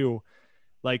about too.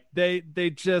 Like they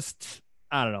just,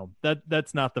 I don't know,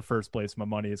 that's not the first place my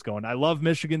money is going. I love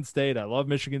Michigan State. I love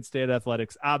Michigan State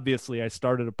athletics. Obviously I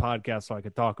started a podcast so I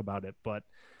could talk about it, but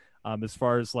as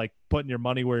far as like putting your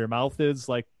money where your mouth is,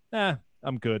 like,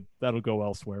 I'm good. That'll go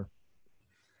elsewhere.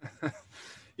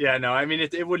 Yeah, no, I mean,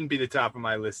 it wouldn't be the top of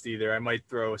my list either. I might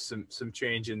throw some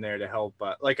change in there to help.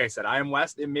 But like I said, IM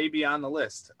West, it may be on the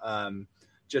list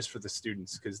just for the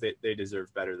students, because they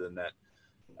deserve better than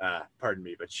that. Pardon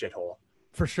me, but shithole.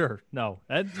 For sure. No.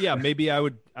 And yeah, maybe I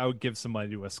would give some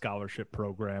money to a scholarship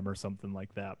program or something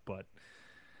like that, but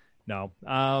no.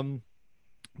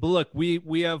 But look,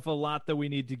 we have a lot that we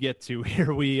need to get to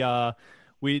here. We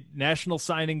National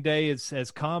Signing Day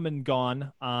has come and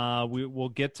gone. We'll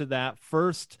get to that.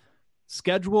 First,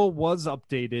 schedule was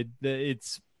updated.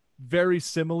 It's very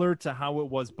similar to how it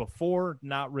was before.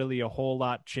 Not really a whole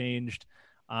lot changed.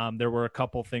 There were a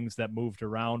couple things that moved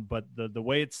around, but the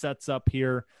way it sets up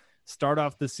here, start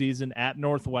off the season at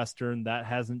Northwestern. That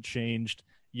hasn't changed.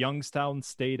 Youngstown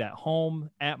State at home,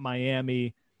 at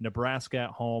Miami, Nebraska at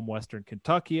home, Western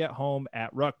Kentucky at home,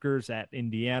 at Rutgers, at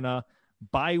Indiana.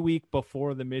 Bye week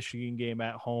before the Michigan game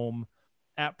at home,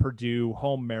 at Purdue,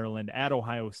 home Maryland, at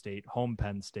Ohio State, home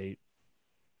Penn State.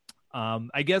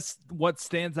 I guess what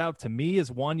stands out to me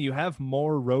is, one, you have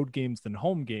more road games than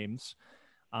home games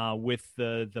with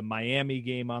the Miami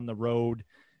game on the road.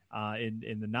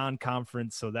 in the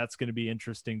non-conference. So that's going to be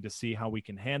interesting to see how we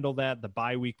can handle that. The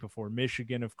bye week before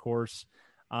Michigan, of course.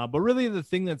 But really the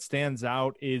thing that stands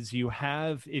out is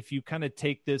if you kind of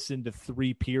take this into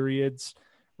 3 periods,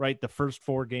 right? The first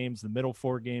 4 games, the middle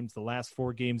 4 games, the last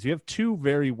 4 games, you have 2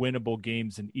 very winnable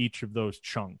games in each of those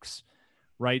chunks,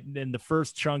 right? In the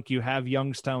first chunk, you have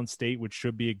Youngstown State, which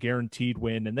should be a guaranteed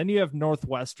win. And then you have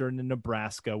Northwestern and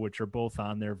Nebraska, which are both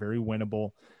on there, very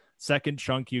winnable. Second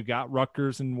chunk, you got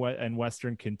Rutgers and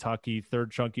Western Kentucky.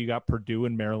 Third chunk, you got Purdue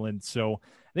and Maryland. So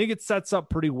I think it sets up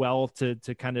pretty well to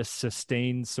kind of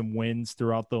sustain some wins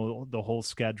throughout the whole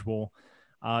schedule.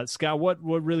 Scott, what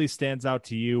really stands out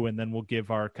to you? And then we'll give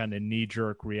our kind of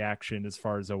knee-jerk reaction as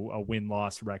far as a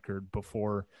win-loss record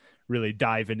before really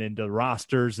diving into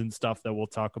rosters and stuff that we'll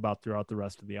talk about throughout the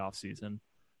rest of the offseason.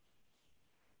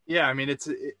 Yeah, I mean,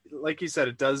 like you said,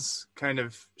 it does kind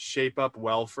of shape up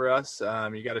well for us.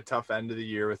 You got a tough end of the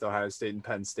year with Ohio State and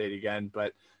Penn State again,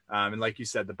 but and like you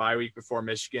said, the bye week before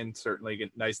Michigan, certainly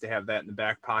nice to have that in the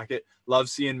back pocket. Love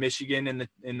seeing Michigan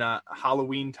in the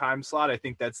Halloween time slot. I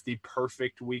think that's the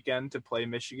perfect weekend to play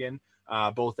Michigan,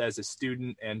 both as a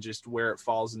student and just where it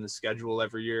falls in the schedule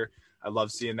every year. I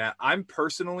love seeing that. I'm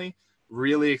personally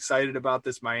really excited about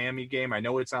this Miami game. I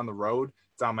know it's on the road.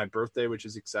 It's on my birthday, which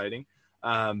is exciting.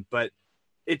 But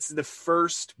it's the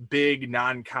first big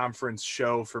non-conference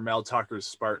show for Mel Tucker's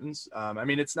Spartans. I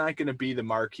mean, it's not going to be the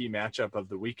marquee matchup of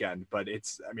the weekend, but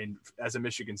as a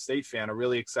Michigan State fan, a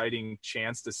really exciting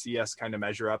chance to see us kind of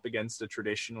measure up against a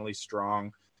traditionally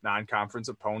strong non-conference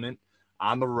opponent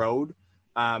on the road.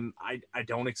 I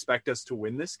don't expect us to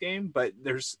win this game, but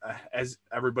there's, as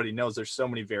everybody knows, there's so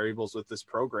many variables with this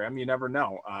program. You never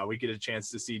know. We get a chance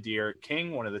to see De'Aaron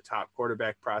King, one of the top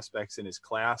quarterback prospects in his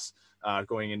class,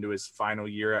 going into his final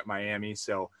year at Miami.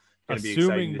 So going to be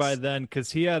assuming by then,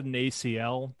 because he had an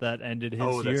ACL that ended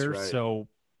his year. Right. So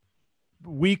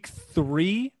week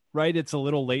 3, right? It's a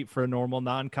little late for a normal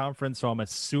non-conference. So I'm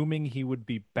assuming he would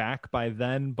be back by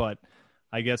then, but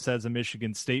I guess as a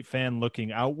Michigan State fan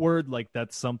looking outward, like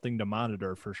that's something to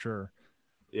monitor for sure.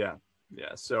 Yeah.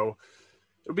 So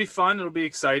it'll be fun. It'll be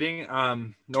exciting.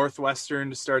 Northwestern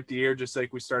to start the year, just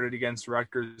like we started against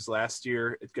Rutgers last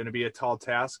year. It's going to be a tall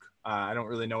task. I don't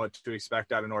really know what to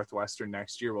expect out of Northwestern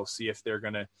next year. We'll see if they're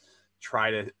going to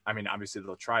obviously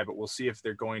they'll try, but we'll see if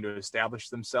they're going to establish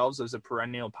themselves as a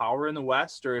perennial power in the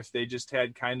West, or if they just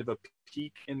had kind of a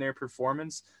peak in their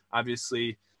performance.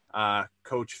 Obviously,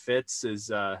 Coach Fitz is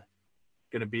going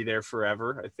to be there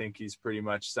forever. I think he's pretty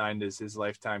much signed as his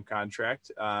lifetime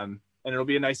contract. And it'll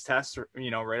be a nice test,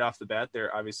 right off the bat.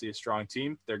 They're obviously a strong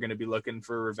team. They're going to be looking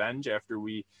for revenge after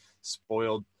we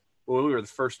were the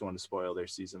first one to spoil their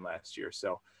season last year.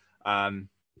 So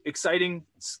exciting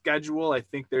schedule. I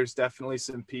think there's definitely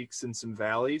some peaks and some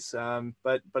valleys,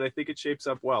 but I think it shapes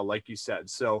up well, like you said.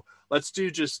 So let's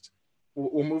do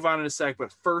we'll move on in a sec,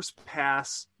 but first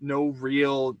pass, no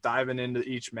real diving into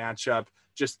each matchup.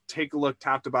 Just take a look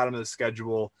top to bottom of the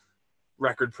schedule,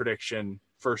 record prediction,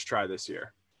 first try this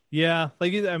year. Yeah,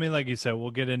 like you said,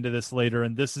 we'll get into this later,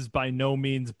 and this is by no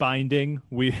means binding.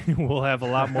 We will have a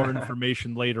lot more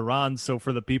information later on. So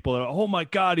for the people that, oh my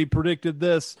God, he predicted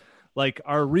this, like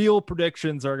our real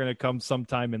predictions are going to come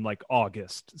sometime in like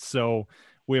August. So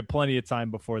we have plenty of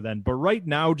time before then. But right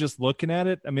now, just looking at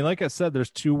it, I mean, like I said,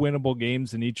 there's 2 winnable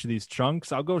games in each of these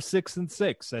chunks. I'll go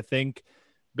 6-6. I think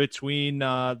between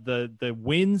the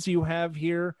wins you have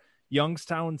here,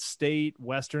 Youngstown State,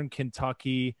 Western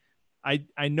Kentucky,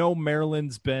 I know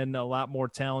Maryland's been a lot more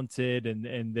talented,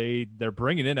 and they're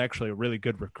bringing in actually a really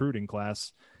good recruiting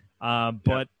class.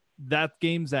 But that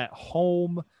game's at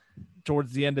home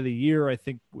towards the end of the year. I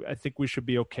think we should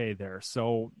be okay there.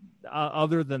 So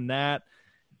other than that,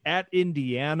 at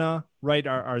Indiana, right,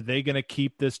 are they going to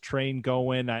keep this train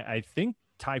going? I think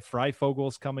Ty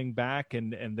Freifogel's coming back,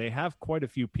 and they have quite a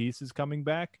few pieces coming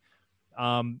back.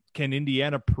 Can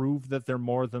Indiana prove that they're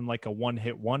more than like a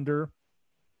one-hit wonder?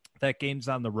 That game's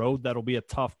on the road. That'll be a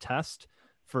tough test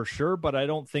for sure, but I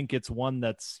don't think it's one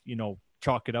that's,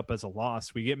 chalk it up as a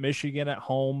loss. We get Michigan at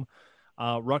home,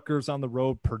 Rutgers on the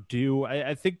road, Purdue.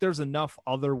 I think there's enough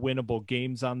other winnable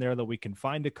games on there that we can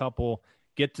find a couple,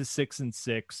 get to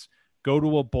 6-6, go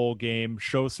to a bowl game,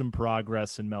 show some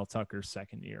progress in Mel Tucker's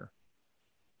second year.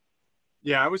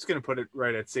 Yeah, I was going to put it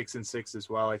right at 6-6 as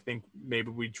well. I think maybe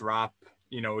we drop,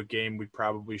 a game we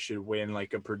probably should win,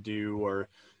 like a Purdue, or,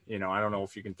 I don't know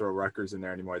if you can throw Rutgers in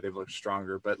there anymore. They've looked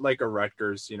stronger, but like a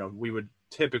Rutgers, we would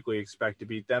typically expect to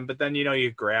beat them. But then,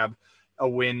 you grab a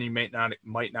win you might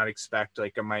not expect,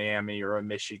 like a Miami or a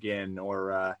Michigan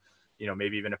or,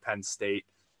 maybe even a Penn State.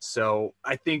 So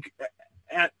I think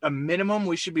at a minimum,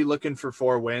 we should be looking for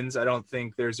 4 wins. I don't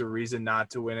think there's a reason not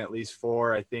to win at least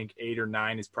 4. I think 8 or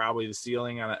 9 is probably the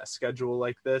ceiling on a schedule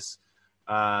like this.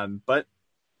 But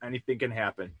anything can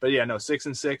happen. But yeah, no,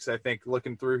 6-6, I think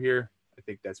looking through here, I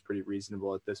think that's pretty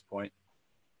reasonable at this point.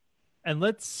 And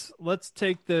let's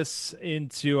take this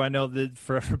into, I know that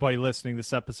for everybody listening,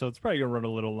 this episode's probably going to run a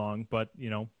little long, but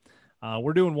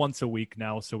we're doing once a week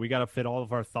now, so we got to fit all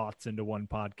of our thoughts into one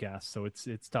podcast. So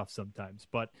it's tough sometimes,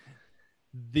 but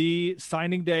the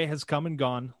signing day has come and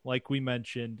gone. Like we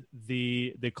mentioned,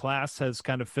 the class has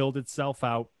kind of filled itself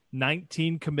out,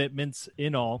 19 commitments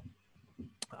in all.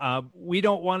 We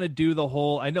don't want to do the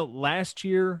whole, I know last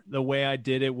year, the way I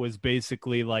did it was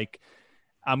basically like,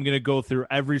 I'm going to go through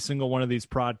every single one of these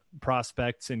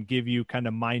prospects and give you kind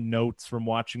of my notes from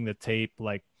watching the tape.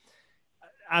 Like,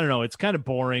 I don't know, it's kind of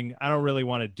boring. I don't really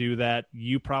want to do that.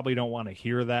 You probably don't want to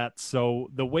hear that.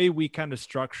 So the way we kind of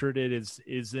structured it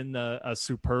is in a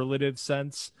superlative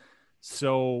sense.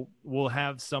 So we'll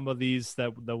have some of these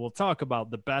that we'll talk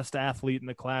about, the best athlete in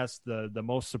the class, the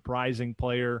most surprising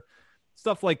player,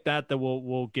 stuff like that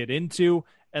we'll get into.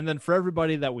 And then for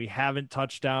everybody that we haven't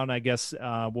touched on, I guess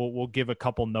we'll give a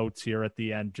couple notes here at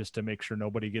the end just to make sure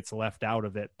nobody gets left out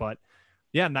of it. But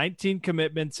yeah, 19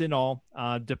 commitments in all.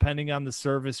 Depending on the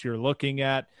service you're looking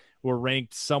at, we're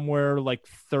ranked somewhere like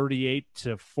 38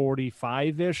 to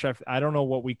 45-ish. I don't know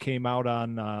what we came out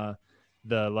on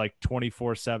the like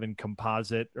 24/7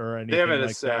 composite or anything. They have it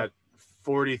like as that.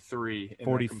 43 in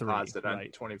 43, the composite on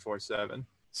right. 24/7.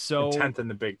 So 10th in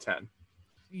the Big Ten.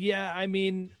 Yeah, I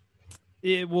mean,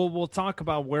 we'll talk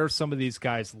about where some of these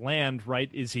guys land, right?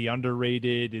 Is he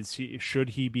underrated? Should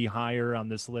he be higher on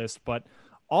this list? But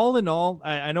all in all,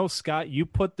 I know, Scott, you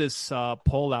put this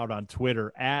poll out on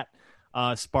Twitter at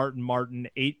Spartan Martin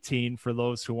 18. For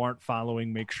those who aren't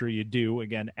following, make sure you do.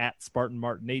 Again, at Spartan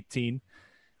Martin 18.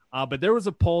 But there was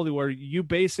a poll where you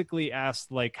basically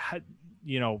asked, like,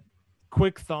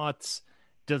 quick thoughts.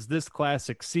 Does this class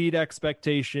exceed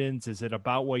expectations? Is it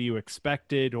about what you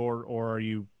expected, or are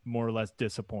you more or less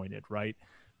disappointed, right?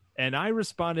 And I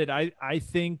responded, I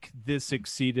think this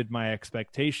exceeded my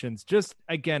expectations. Just,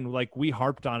 again, like we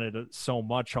harped on it so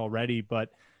much already, but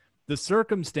the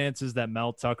circumstances that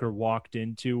Mel Tucker walked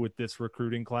into with this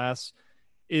recruiting class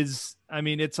is, I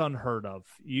mean, it's unheard of.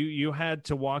 You had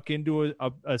to walk into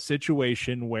a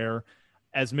situation where,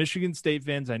 as Michigan State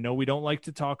fans, I know we don't like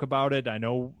to talk about it. I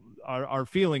know our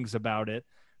feelings about it,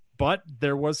 but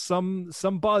there was some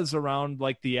buzz around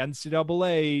like the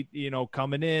NCAA,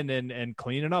 coming in and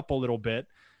cleaning up a little bit.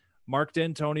 Mark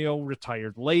D'Antonio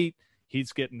retired late.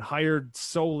 He's getting hired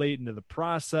so late into the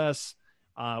process.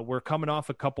 We're coming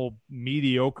off a couple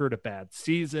mediocre to bad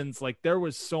seasons. Like, there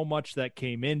was so much that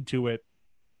came into it.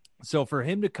 So for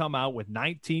him to come out with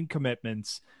 19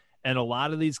 commitments, and a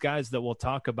lot of these guys that we'll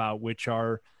talk about, which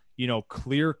are,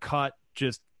 clear cut,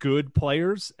 just good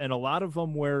players, and a lot of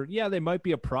them where, yeah, they might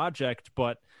be a project,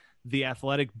 but the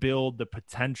athletic build, the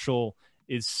potential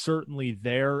is certainly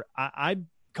there. I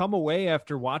come away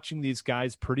after watching these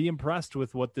guys pretty impressed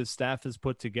with what this staff has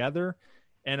put together.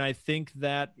 And I think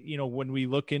that, when we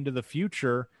look into the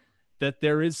future, that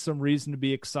there is some reason to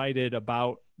be excited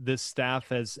about this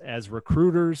staff as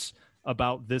recruiters,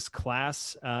 about this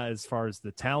class as far as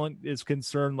the talent is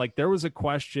concerned. Like, there was a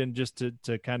question, just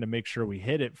to kind of make sure we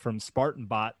hit it, from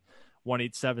SpartanBot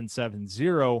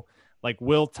 18770, like,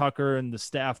 will Tucker and the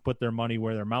staff put their money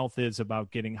where their mouth is about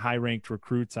getting high-ranked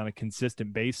recruits on a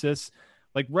consistent basis?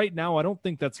 Like, right now, I don't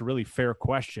think that's a really fair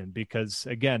question because,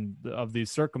 again, of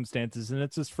these circumstances, and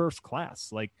it's his first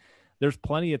class. Like, there's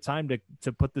plenty of time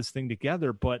to put this thing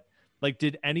together, but like,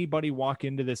 did anybody walk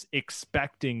into this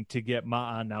expecting to get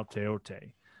Ma'a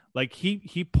Nauteote? Like,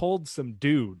 he pulled some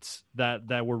dudes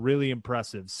that were really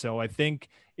impressive. So I think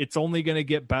it's only going to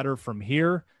get better from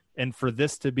here. And for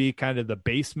this to be kind of the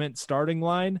basement starting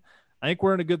line, I think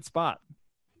we're in a good spot.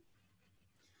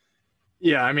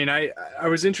 Yeah, I mean, I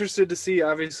was interested to see,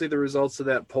 obviously, the results of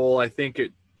that poll. I think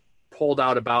it pulled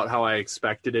out about how I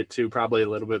expected it to, probably a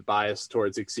little bit biased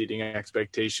towards exceeding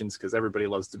expectations because everybody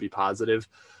loves to be positive.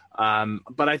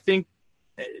 But I think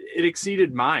it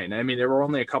exceeded mine. I mean, there were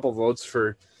only a couple votes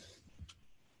for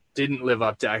didn't live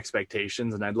up to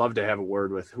expectations, and I'd love to have a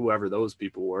word with whoever those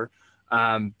people were.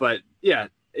 But yeah,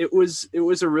 it was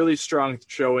a really strong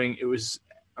showing. It was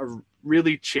a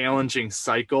really challenging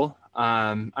cycle.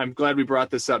 I'm glad we brought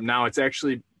this up now. It's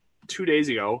actually 2 days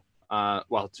ago.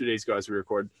 2 days ago as we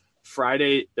record,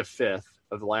 Friday the 5th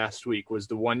of last week was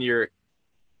the 1 year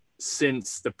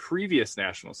since the previous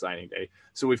National Signing Day.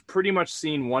 So we've pretty much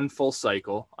seen one full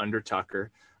cycle under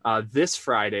Tucker. This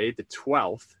Friday, the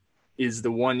 12th, is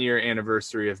the 1 year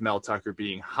anniversary of Mel Tucker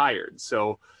being hired.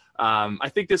 So I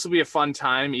think this will be a fun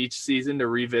time each season to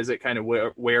revisit kind of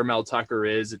where Mel Tucker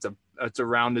is. It's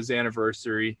around his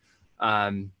anniversary.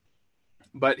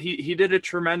 But he did a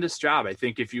tremendous job. I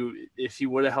think if he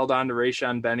would have held on to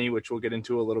Rayshawn Benny, which we'll get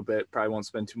into a little bit, probably won't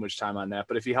spend too much time on that.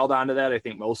 But if he held on to that, I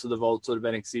think most of the votes would have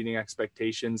been exceeding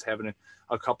expectations, having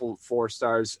a couple 4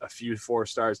 stars, a few 4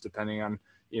 stars, depending on,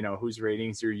 whose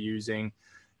ratings you're using.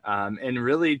 And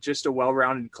really just a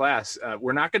well-rounded class.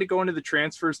 We're not going to go into the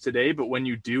transfers today, but when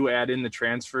you do add in the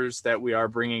transfers that we are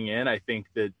bringing in, I think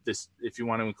that if you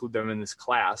want to include them in this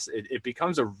class, it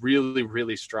becomes a really,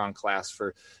 really strong class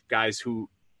for guys who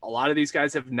a lot of these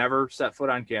guys have never set foot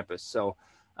on campus. So,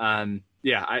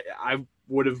 I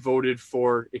would have voted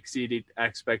for exceeded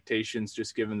expectations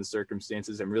just given the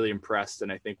circumstances. I'm really impressed,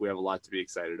 and I think we have a lot to be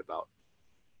excited about.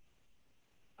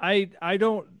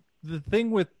 The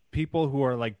thing with people who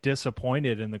are like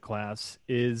disappointed in the class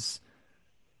is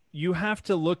you have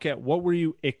to look at what were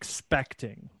you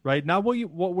expecting, right? Not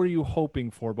what were you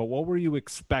hoping for, but what were you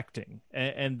expecting?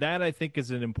 And that I think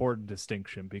is an important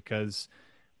distinction because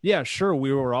yeah, sure.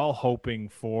 We were all hoping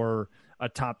for a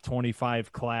top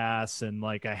 25 class and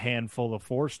like a handful of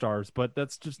 4 stars, but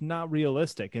that's just not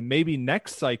realistic. And maybe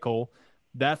next cycle,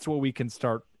 that's what we can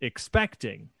start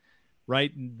expecting.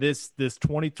 Right. This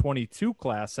 2022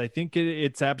 class, I think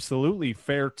it's absolutely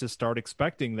fair to start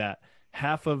expecting that.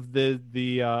 Half of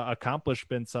the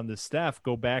accomplishments on the staff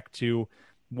go back to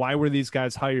why were these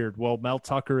guys hired? Well, Mel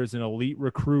Tucker is an elite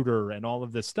recruiter and all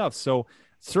of this stuff. So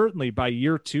certainly by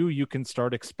year 2, you can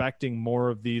start expecting more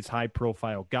of these high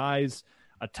profile guys,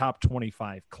 a top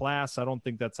 25 class. I don't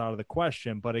think that's out of the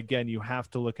question. But again, you have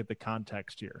to look at the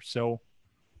context here. So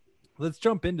let's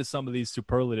jump into some of these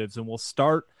superlatives and we'll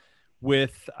start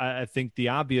with, I think, the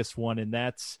obvious one, and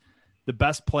that's the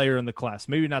best player in the class.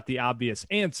 Maybe not the obvious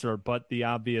answer, but the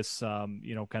obvious,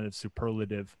 kind of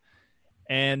superlative.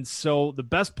 And so the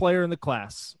best player in the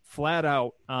class, flat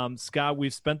out, Scott,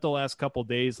 we've spent the last couple of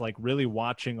days like really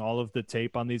watching all of the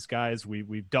tape on these guys.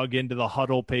 We've dug into the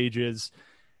huddle pages.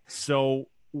 So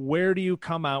where do you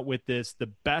come out with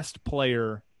the best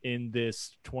player in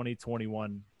this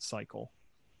 2021 cycle?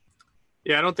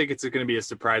 Yeah, I don't think it's going to be a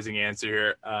surprising answer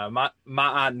here. Ma'a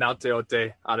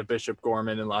Nauteote out of Bishop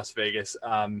Gorman in Las Vegas.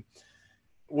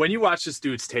 When you watch this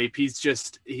dude's tape,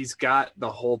 he's got the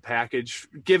whole package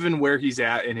given where he's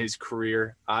at in his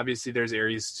career. Obviously, there's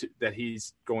areas that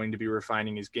he's going to be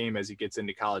refining his game as he gets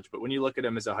into college. But when you look at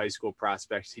him as a high school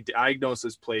prospect, he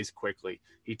diagnoses plays quickly.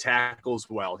 He tackles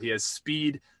well. He has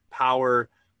speed, power,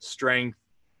 strength,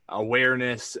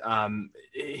 awareness.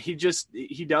 He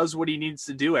does what he needs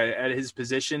to do at his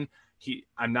position.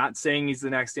 I'm not saying he's the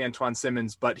next Antoine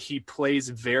Simmons, but he plays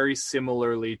very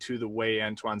similarly to the way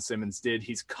Antoine Simmons did.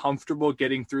 He's comfortable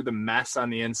getting through the mess on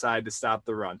the inside to stop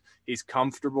the run. He's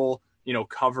comfortable,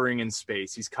 covering in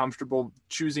space. He's comfortable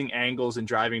choosing angles and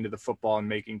driving to the football and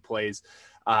making plays.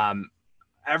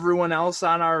 Everyone else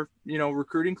on our,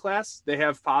 recruiting class, they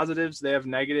have positives, they have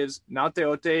negatives.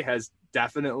 Nauteote has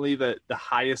definitely the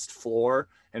highest floor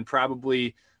and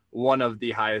probably one of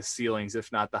the highest ceilings,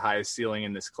 if not the highest ceiling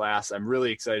in this class. I'm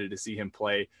really excited to see him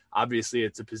play. Obviously,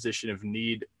 it's a position of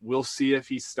need. We'll see if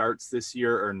he starts this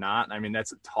year or not. I mean,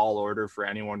 that's a tall order for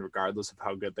anyone, regardless of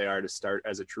how good they are to start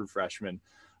as a true freshman.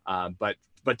 But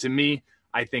to me,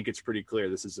 I think it's pretty clear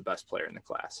this is the best player in the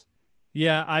class.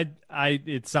 Yeah,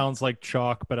 it sounds like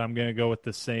chalk, but I'm going to go with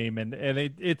the same. And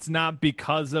it's not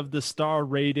because of the star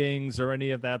ratings or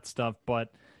any of that stuff, but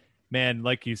man,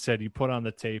 like you said, you put on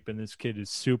the tape and this kid is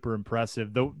super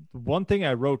impressive. The one thing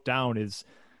I wrote down is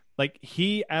like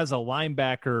he as a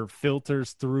linebacker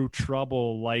filters through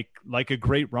trouble like a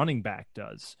great running back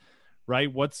does,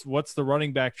 right? What's the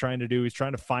running back trying to do? He's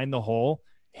trying to find the hole,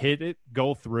 hit it,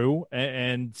 go through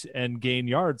and gain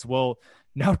yards. Well,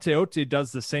 now Teote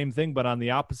does the same thing, but on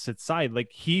the opposite side.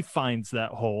 Like he finds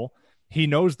that hole. He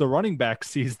knows the running back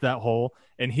sees that hole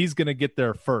and he's going to get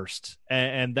there first.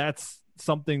 And that's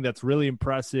something that's really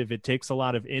impressive. It takes a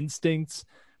lot of instincts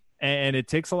and it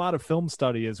takes a lot of film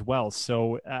study as well.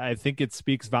 So I think it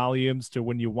speaks volumes to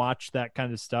when you watch that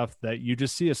kind of stuff that you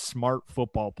just see a smart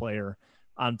football player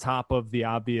on top of the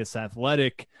obvious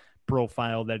athletic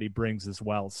profile that he brings as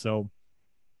well. So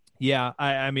yeah,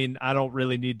 I mean, I don't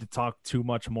really need to talk too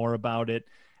much more about it.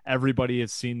 Everybody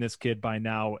has seen this kid by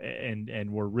now,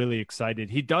 and we're really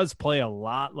excited. He does play a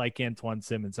lot like Antoine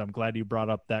Simmons. I'm glad you brought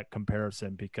up that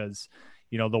comparison because,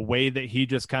 the way that he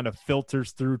just kind of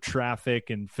filters through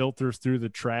traffic and filters through the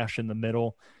trash in the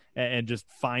middle and just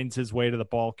finds his way to the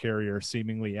ball carrier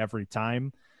seemingly every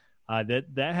time. that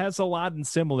has a lot in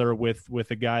similar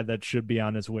with a guy that should be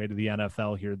on his way to the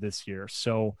NFL here this year.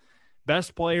 So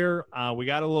best player, we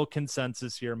got a little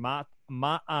consensus here.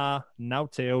 Ma'a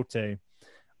Nauteote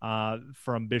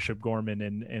from Bishop Gorman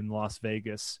in Las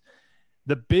Vegas.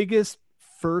 The biggest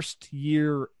first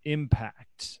year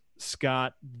impact,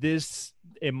 Scott,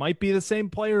 it might be the same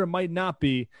player, it might not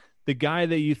be. The guy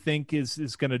that you think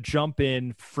is going to jump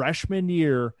in freshman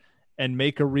year and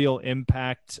make a real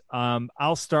impact.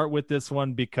 I'll start with this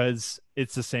one because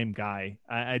it's the same guy.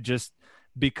 I just,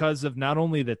 because of not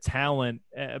only the talent,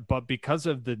 but because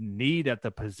of the need at the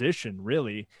position,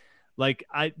 really. Like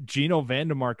Gino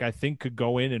Vandermark, I think, could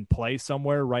go in and play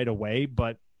somewhere right away,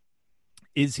 but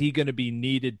is he going to be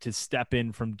needed to step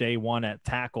in from day one at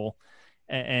tackle?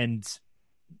 And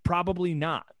probably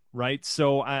not, right?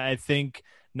 So I think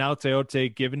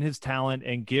Nauteote, given his talent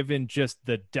and given just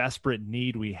the desperate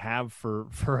need we have for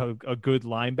a good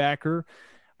linebacker,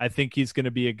 I think he's going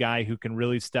to be a guy who can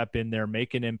really step in there,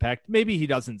 make an impact. Maybe he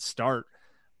doesn't start,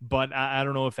 but I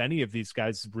don't know if any of these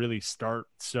guys really start.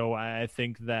 So I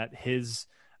think that his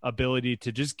ability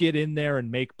to just get in there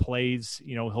and make plays,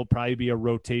 he'll probably be a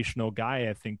rotational guy,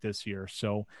 I think, this year.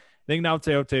 So I think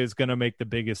Nauteote is going to make the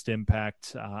biggest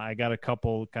impact. I got a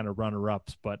couple kind of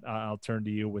runner-ups, but I'll turn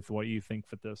to you with what you think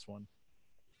for this one.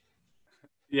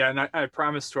 Yeah, and I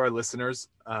promise to our listeners,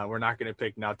 we're not going to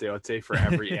pick Nauteote for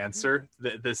every answer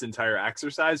this entire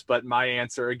exercise, but my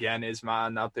answer, again, is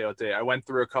Nauteote. I went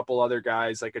through a couple other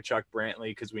guys like a Chuck Brantley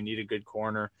because we need a good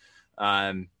corner.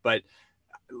 But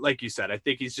like you said, I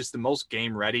think he's just the most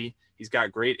game ready. He's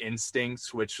got great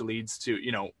instincts, which leads to,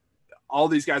 all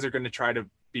these guys are going to try to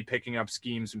be picking up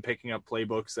schemes and picking up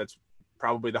playbooks. That's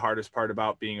probably the hardest part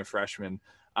about being a freshman.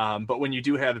 But when you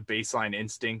do have the baseline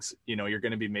instincts, you're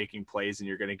going to be making plays and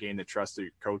you're going to gain the trust of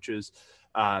your coaches.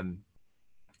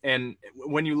 And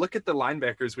when you look at the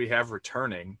linebackers we have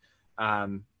returning,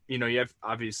 you have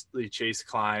obviously Chase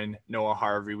Klein, Noah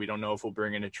Harvey. We don't know if we'll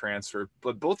bring in a transfer,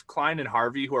 but both Klein and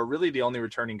Harvey, who are really the only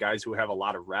returning guys who have a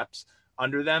lot of reps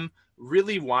under them,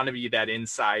 really want to be that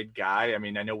inside guy. I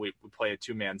mean, I know we play a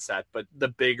 2-man set, but the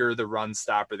bigger the run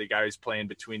stopper, the guy who's playing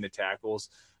between the tackles,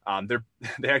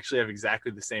 they actually have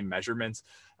exactly the same measurements.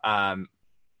 And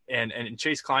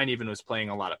Chase Klein even was playing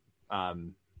a lot of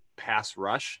pass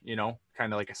rush,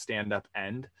 kind of like a stand-up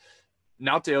end.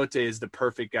 Nauteote is the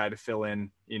perfect guy to fill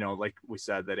in, like we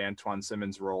said, that Antoine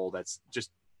Simmons role that's just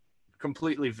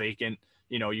completely vacant.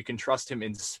 You can trust him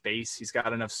in space. He's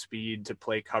got enough speed to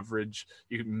play coverage.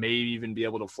 You may even be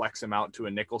able to flex him out to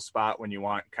a nickel spot when you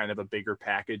want kind of a bigger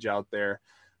package out there.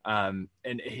 And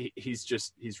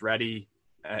he's ready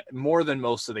more than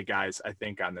most of the guys, I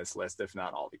think, on this list, if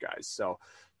not all the guys. So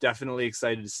definitely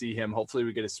excited to see him. Hopefully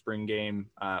we get a spring game.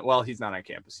 Well, he's not on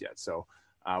campus yet, so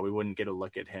we wouldn't get a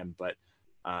look at him. But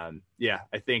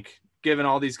I think given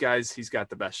all these guys, he's got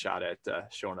the best shot at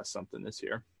showing us something this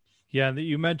year. Yeah,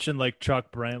 you mentioned like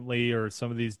Chuck Brantley or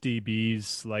some of these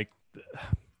DBs. Like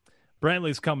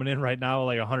Brantley's coming in right now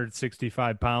like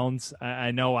 165 pounds.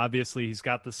 I know obviously he's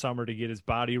got the summer to get his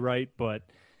body right, but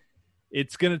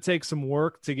it's going to take some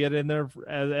work to get in there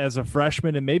as a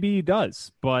freshman, and maybe he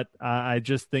does. But I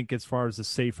just think as far as a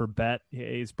safer bet,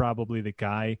 he's probably the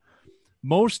guy.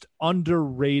 Most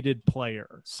underrated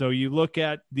player. So you look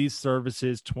at these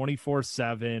services,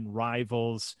 24/7,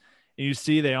 Rivals, and you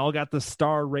see they all got the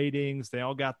star ratings. They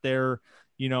all got their,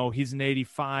 he's an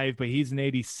 85, but he's an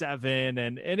 87.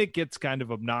 And it gets kind of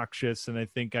obnoxious. And I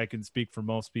think I can speak for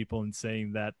most people in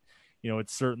saying that,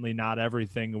 it's certainly not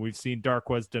everything. And we've seen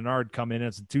Darqueze Dennard come in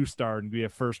as a 2-star and be a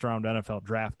first-round NFL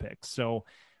draft pick. So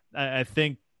I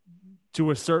think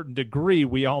to a certain degree,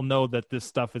 we all know that this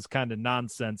stuff is kind of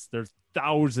nonsense. There's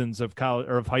thousands of college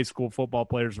or of high school football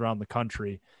players around the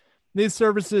country. These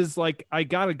services, like, I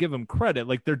got to give them credit.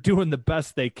 Like, they're doing the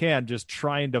best they can, just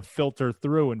trying to filter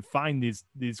through and find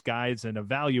these guys and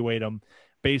evaluate them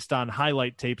based on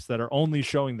highlight tapes that are only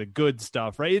showing the good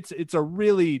stuff, right?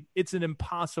 It's an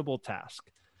impossible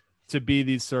task to be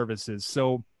these services.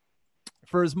 So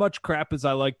for as much crap as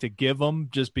I like to give them,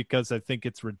 just because I think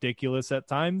it's ridiculous at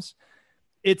times,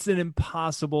 it's an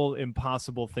impossible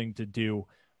thing to do.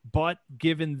 But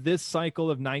given this cycle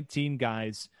of 19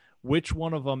 guys, which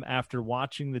one of them, after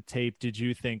watching the tape, did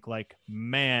you think like,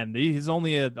 man, he's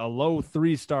only a low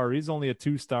 3-star, he's only a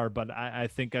 2-star, but I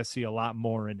think I see a lot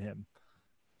more in him?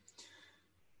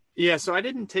 Yeah, so I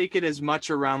didn't take it as much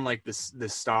around like the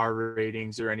star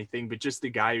ratings or anything, but just the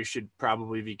guy who should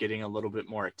probably be getting a little bit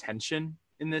more attention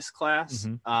in this class.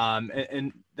 Mm-hmm.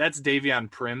 And that's Davion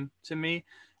Prim to me.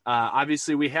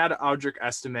 Obviously, we had Audric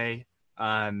Estime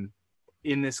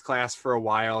in this class for a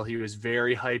while. He was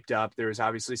very hyped up. There was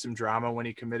obviously some drama when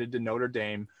he committed to Notre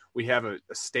Dame. We have a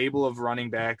stable of running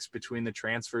backs between the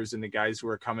transfers and the guys who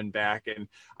are coming back. And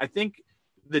I think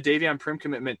the Davion Prim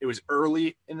commitment, it was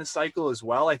early in the cycle as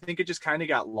well. I think it just kind of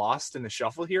got lost in the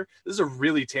shuffle here. This is a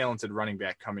really talented running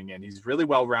back coming in. He's really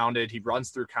well-rounded. He runs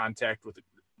through contact with,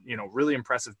 really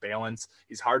impressive balance.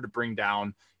 He's hard to bring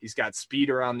down. He's got speed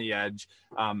around the edge.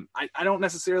 I don't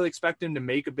necessarily expect him to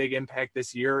make a big impact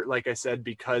this year, like I said,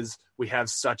 because we have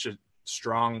such a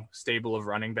strong stable of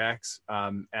running backs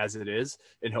as it is,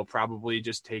 and he'll probably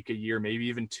just take a year, maybe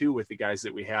even 2 with the guys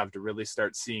that we have to really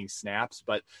start seeing snaps.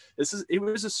 But it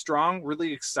was a strong,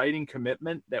 really exciting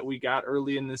commitment that we got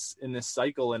early in this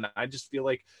cycle, and I just feel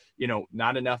like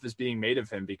not enough is being made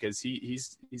of him, because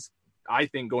he's I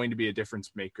think going to be a difference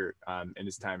maker in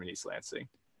his time in East Lansing.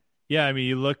 Yeah, I mean,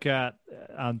 you look at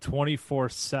on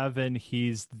 24/7,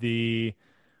 he's the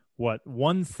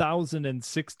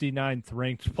 1,069th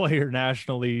ranked player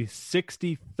nationally,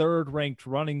 63rd ranked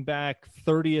running back,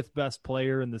 30th best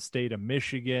player in the state of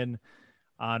Michigan.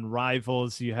 On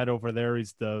Rivals, you head over there,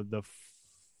 he's the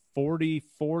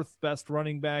 44th best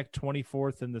running back,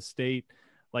 24th in the state.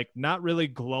 Like, not really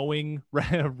glowing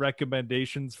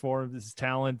recommendations for his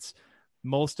talents.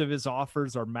 Most of his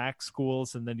offers are MAC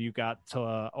schools, and then you got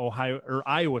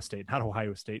Iowa State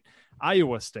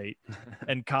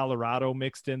and Colorado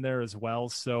mixed in there as well.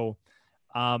 So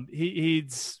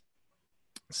he's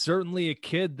certainly a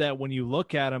kid that when you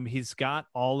look at him, he's got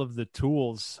all of the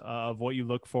tools of what you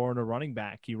look for in a running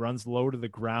back. He runs low to the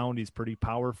ground. He's pretty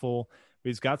powerful. But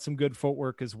he's got some good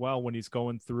footwork as well when he's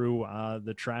going through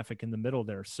the traffic in the middle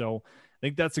there. So I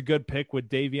think that's a good pick with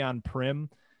Davion Prim.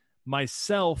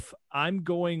 Myself, I'm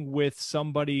going with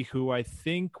somebody who I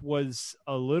think was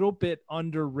a little bit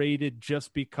underrated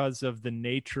just because of the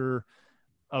nature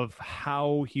of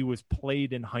how he was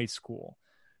played in high school.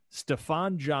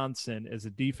 Stephon Johnson is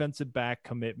a defensive back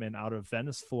commitment out of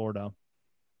Venice, Florida.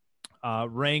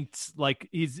 Ranked like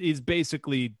he's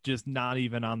basically just not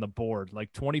even on the board.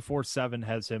 Like 24/7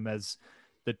 has him as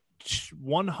the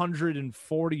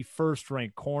 141st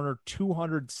ranked corner,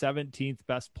 217th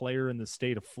best player in the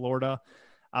state of Florida.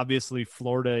 Obviously,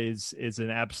 Florida is an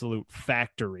absolute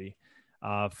factory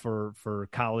for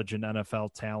college and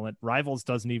NFL talent. Rivals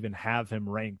doesn't even have him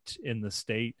ranked in the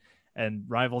state, and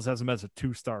Rivals has him as a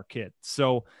 2-star kid.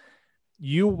 So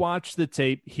you watch the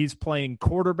tape, he's playing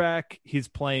quarterback, he's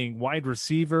playing wide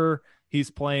receiver, he's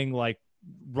playing like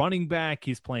running back,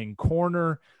 he's playing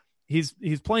corner. He's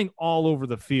playing all over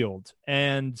the field,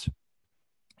 and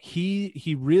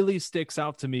he really sticks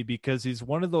out to me because he's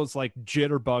one of those like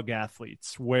jitterbug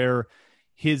athletes where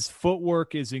his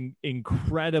footwork is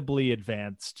incredibly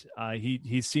advanced.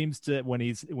 He seems to when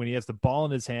he has the ball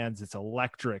in his hands, it's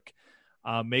electric,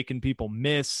 making people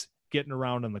miss, getting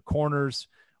around in the corners.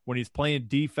 When he's playing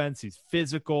defense, he's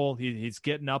physical. He's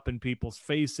getting up in people's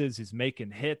faces. He's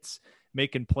making hits,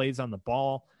 making plays on the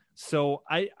ball. So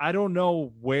I don't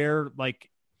know where, like,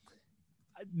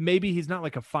 maybe he's not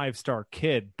like a 5-star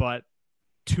kid, but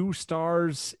 2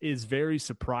 stars is very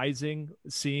surprising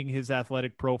seeing his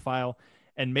athletic profile.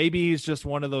 And maybe he's just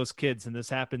one of those kids, and this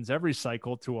happens every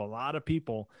cycle to a lot of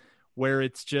people, where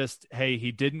it's just, hey,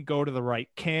 he didn't go to the right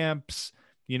camps.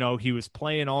 He was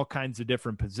playing all kinds of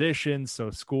different positions, so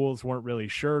schools weren't really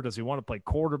sure. Does he want to play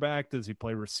quarterback? Does he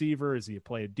play receiver? Does he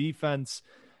play a defense?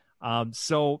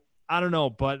 So I don't know,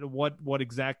 but what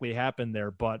exactly happened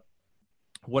there? But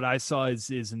what I saw is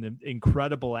an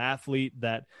incredible athlete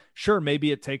that, sure,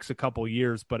 maybe it takes a couple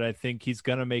years, but I think he's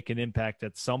going to make an impact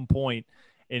at some point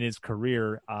in his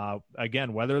career.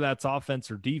 Again, whether that's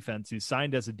offense or defense, he's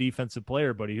signed as a defensive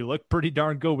player, but he looked pretty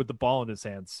darn good with the ball in his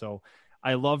hands. So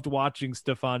I loved watching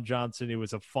Stephon Johnson. He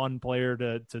was a fun player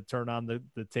to turn on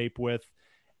the tape with.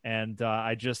 And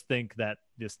I just think that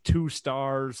this 2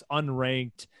 stars,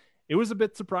 unranked, it was a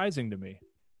bit surprising to me.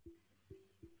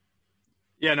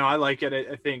 Yeah, no, I like it.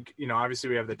 I think,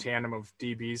 obviously we have the tandem of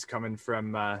DBs coming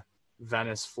from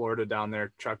Venice, Florida down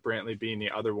there, Chuck Brantley being the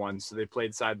other one. So they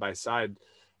played side by side.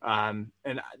 And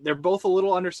they're both a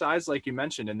little undersized, like you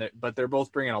mentioned, but they're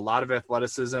both bringing a lot of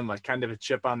athleticism, like kind of a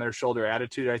chip on their shoulder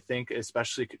attitude, I think,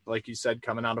 especially like you said,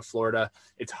 coming out of Florida.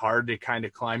 It's hard to kind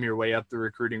of climb your way up the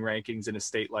recruiting rankings in a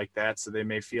state like that. So they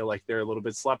may feel like they're a little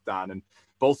bit slept on, and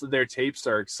both of their tapes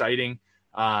are exciting.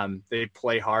 They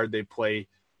play hard. They play,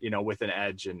 with an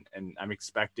edge, and I'm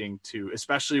expecting to,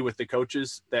 especially with the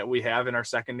coaches that we have in our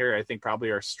secondary, I think probably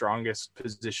our strongest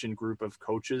position group of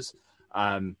coaches.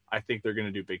 I think they're going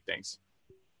to do big things.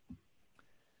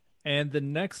 And the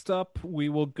next up, we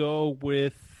will go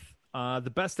with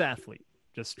the best athlete,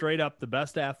 just straight up the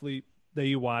best athlete that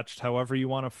you watched, however you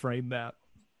want to frame that.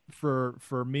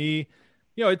 For me,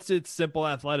 it's simple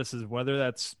athleticism, whether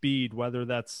that's speed, whether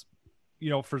that's,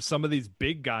 for some of these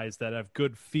big guys that have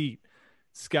good feet.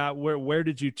 Scott, where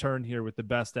did you turn here with the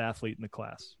best athlete in the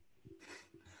class?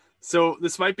 So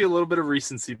this might be a little bit of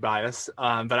recency bias,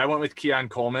 but I went with Keon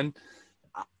Coleman.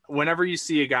 Whenever you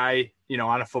see a guy,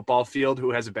 on a football field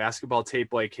who has a basketball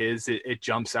tape like his, it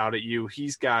jumps out at you.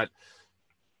 He's got,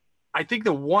 I think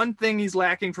the one thing he's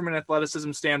lacking from an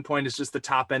athleticism standpoint is just the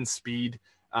top end speed.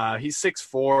 He's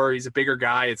 6'4", he's a bigger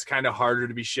guy. It's kind of harder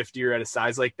to be shiftier at a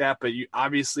size like that, but you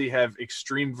obviously have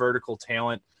extreme vertical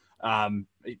talent,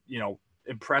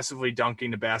 impressively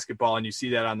dunking the basketball. And you see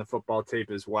that on the football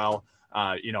tape as well.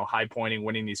 High pointing,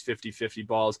 winning these 50-50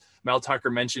 balls. Mel Tucker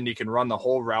mentioned he can run the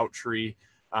whole route tree.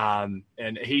 And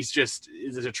he's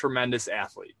is a tremendous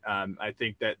athlete. I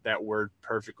think that word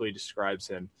perfectly describes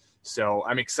him. So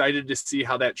I'm excited to see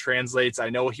how that translates. I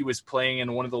know he was playing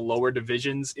in one of the lower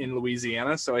divisions in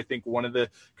Louisiana. So I think one of the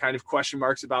kind of question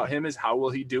marks about him is how will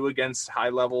he do against high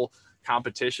level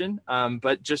competition?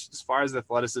 But just as far as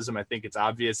athleticism, I think it's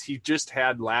obvious. He just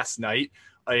had last night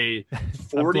a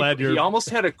 40, he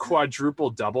almost had a quadruple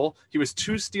double. He was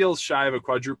 2 steals shy of a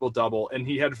quadruple double, and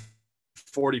he had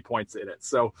 40 points in it.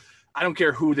 So I don't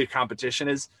care who the competition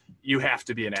is. You have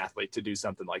to be an athlete to do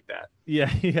something like that. Yeah,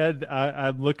 he had,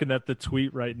 I'm looking at the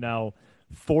tweet right now,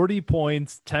 40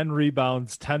 points, 10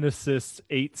 rebounds, 10 assists,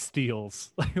 8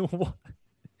 steals.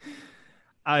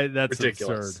 That's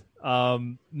ridiculous.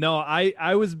 Absurd. No,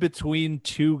 I was between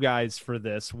 2 guys for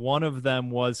this. One of them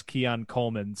was Keon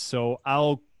Coleman. So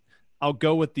I'll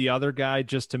go with the other guy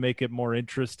just to make it more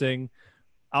interesting.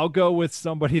 I'll go with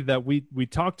somebody that we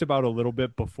talked about a little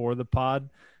bit before the pod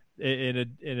in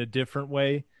a different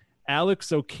way. Alex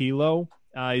Okilo.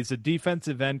 He's a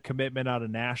defensive end commitment out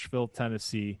of Nashville,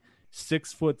 Tennessee.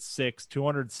 6'6",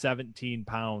 217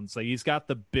 pounds. Like, he's got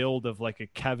the build of like a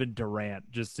Kevin Durant.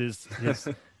 Just his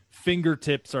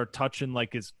fingertips are touching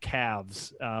like his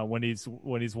calves when he's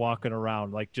walking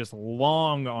around. Like, just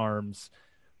long arms.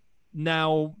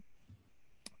 Now,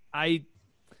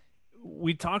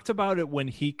 we talked about it when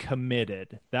he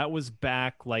committed. That was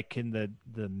back like in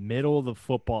the middle of the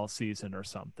football season or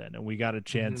something. And we got a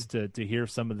chance to hear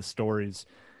some of the stories.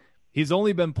 He's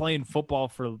only been playing football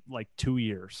for like 2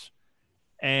 years.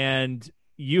 And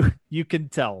you can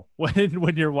tell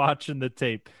when you're watching the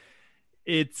tape,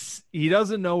 he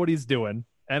doesn't know what he's doing.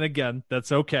 And again,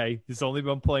 that's okay. He's only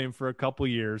been playing for a couple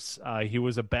years. He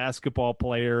was a basketball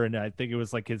player, and I think it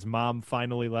was like his mom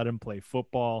finally let him play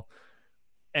football.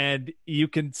 And you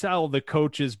can tell the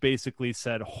coaches basically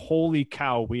said, holy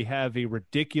cow, we have a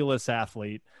ridiculous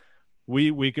athlete.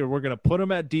 We're going to put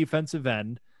him at defensive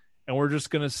end, and we're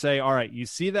just going to say, all right, you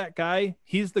see that guy?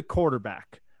 He's the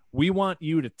quarterback. We want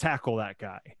you to tackle that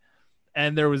guy.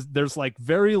 And there's like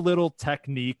very little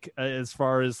technique as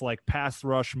far as like pass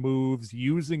rush moves,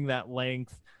 using that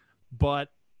length, but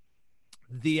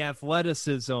the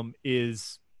athleticism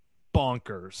is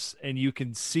bonkers, and you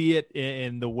can see it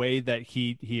in the way that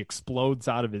he explodes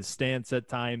out of his stance at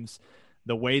times,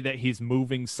 the way that he's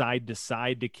moving side to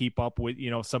side to keep up with,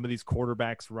 some of these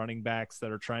quarterbacks, running backs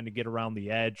that are trying to get around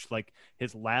the edge. Like,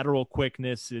 his lateral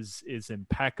quickness is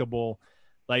impeccable.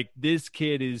 Like, this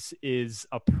kid is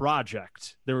a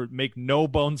project. Make no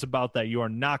bones about that. You are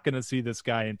not going to see this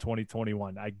guy in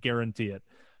 2021. I guarantee it.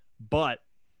 But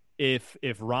if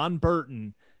Ron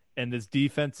Burton and this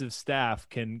defensive staff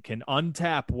can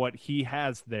untap what he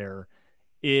has there,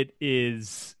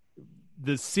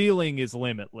 the ceiling is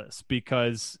limitless,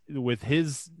 because with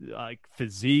his like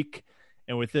physique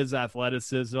and with his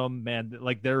athleticism, man,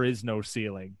 like, there is no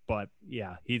ceiling. But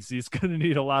yeah, he's going to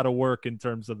need a lot of work in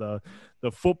terms of the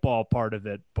football part of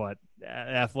it, but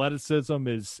athleticism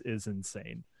is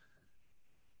insane.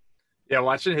 Yeah,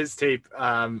 watching his tape,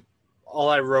 all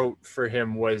I wrote for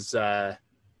him was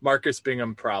Marcus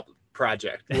Bingham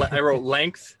project. I wrote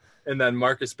length and then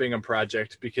Marcus Bingham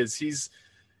project, because he's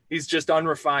just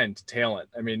unrefined talent.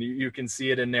 I mean, you can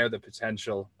see it in there, the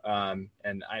potential.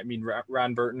 And I mean,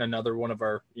 Ron Burton, another one of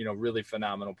our, really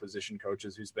phenomenal position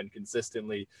coaches who's been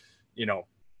consistently,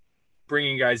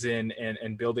 bringing guys in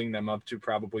and building them up to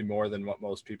probably more than what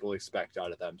most people expect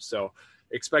out of them. So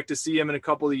expect to see him in a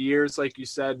couple of years. Like you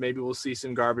said, maybe we'll see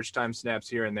some garbage time snaps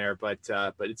here and there, but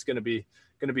it's going to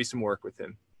be some work with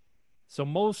him. So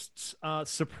most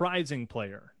surprising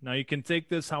player. Now, you can take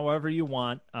this however you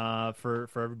want for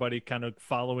everybody kind of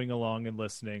following along and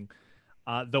listening.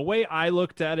 The way I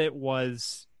looked at it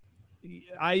was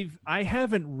I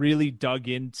haven't really dug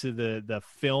into the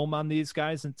film on these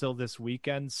guys until this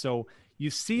weekend. So you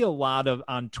see a lot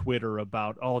on Twitter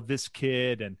about, oh, this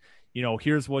kid, and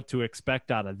here's what to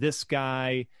expect out of this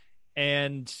guy.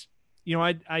 And,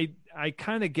 I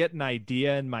kind of get an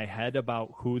idea in my head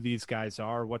about who these guys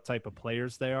are, what type of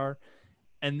players they are.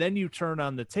 And then you turn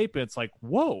on the tape and it's like,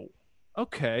 whoa,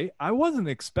 okay, I wasn't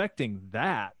expecting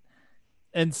that.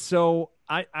 And so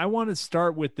I want to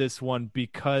start with this one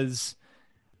because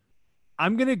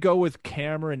I'm going to go with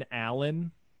Cameron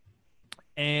Allen.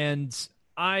 And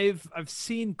I've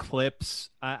seen clips.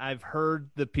 I've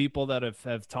heard the people that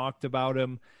have talked about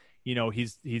him.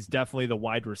 He's definitely the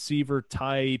wide receiver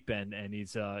type, and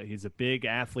he's a big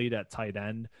athlete at tight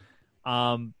end.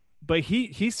 But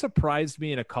he surprised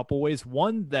me in a couple ways.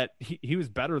 One, that he was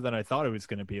better than I thought he was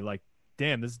going to be. Like,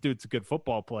 damn, this dude's a good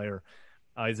football player.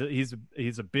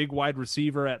 He's a big wide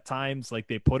receiver at times. Like,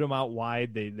 they put him out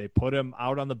wide. They put him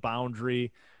out on the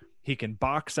boundary. He can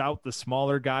box out the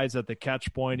smaller guys at the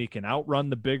catch point. He can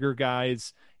outrun the bigger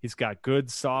guys. He's got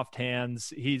good soft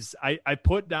hands. I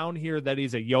put down here that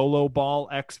he's a YOLO ball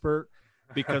expert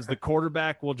because the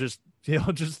quarterback will just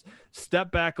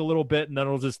step back a little bit and then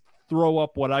he'll just throw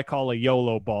up what I call a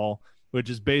YOLO ball,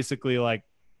 which is basically like,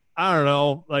 I don't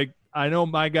know, like, I know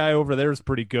my guy over there is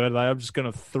pretty good. I'm just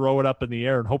going to throw it up in the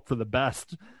air and hope for the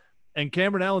best. And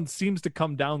Cameron Allen seems to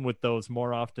come down with those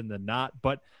more often than not.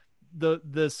 But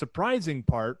the surprising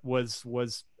part was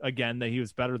again that he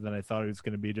was better than I thought he was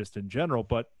going to be just in general.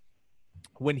 But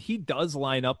when he does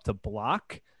line up to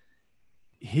block,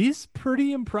 he's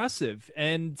pretty impressive.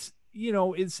 And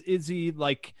is he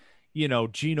like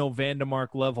Geno Vandermark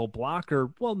level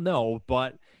blocker? Well, no,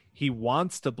 but he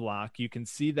wants to block. You can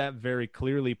see that very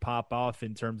clearly pop off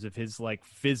in terms of his like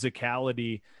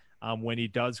physicality when he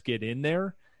does get in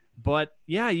there. But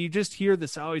yeah, you just hear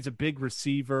this, oh, he's a big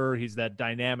receiver. He's that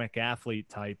dynamic athlete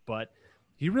type, but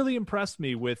he really impressed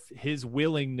me with his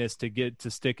willingness to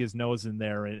stick his nose in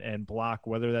there and block,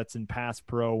 whether that's in pass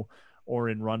pro or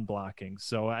in run blocking.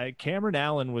 So Cameron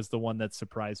Allen was the one that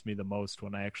surprised me the most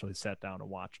when I actually sat down and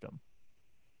watched him.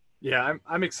 Yeah,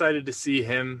 I'm excited to see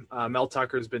him. Mel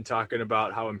Tucker's been talking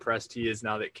about how impressed he is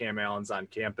now that Cam Allen's on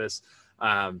campus.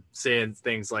 Saying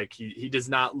things like he does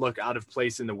not look out of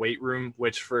place in the weight room,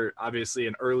 which for obviously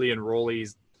an early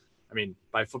enrollee, I mean,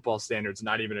 by football standards,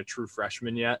 not even a true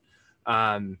freshman yet.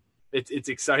 It's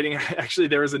exciting. Actually,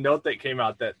 there was a note that came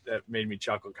out that made me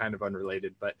chuckle, kind of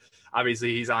unrelated, but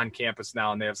obviously he's on campus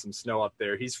now and they have some snow up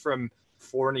there. He's from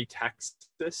Forney,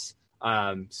 Texas.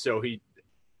 So he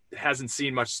hasn't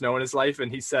seen much snow in his life.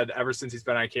 And he said ever since he's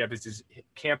been on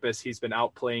campus, he's been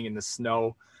out playing in the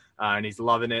snow. And he's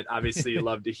loving it. Obviously, you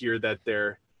love to hear that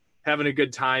they're having a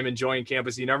good time, enjoying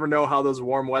campus. You never know how those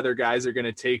warm weather guys are going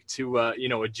to take to,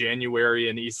 a January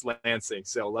in East Lansing.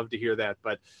 So love to hear that.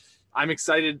 But I'm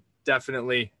excited,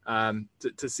 definitely,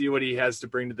 to see what he has to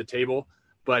bring to the table.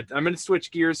 But I'm going to switch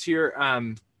gears here.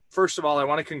 First of all, I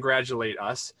want to congratulate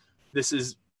us. This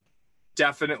is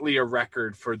definitely a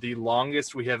record for the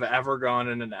longest we have ever gone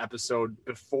in an episode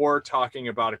before talking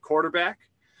about a quarterback.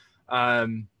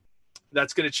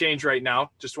 That's going to change right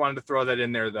now. Just wanted to throw that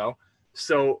in there, though.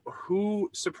 So who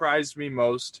surprised me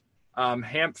most?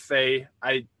 Hamp Fay.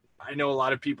 I know a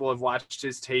lot of people have watched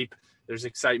his tape. There's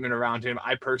excitement around him.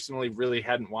 I personally really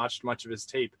hadn't watched much of his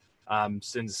tape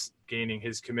since gaining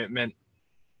his commitment.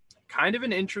 Kind of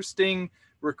an interesting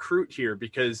recruit here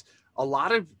because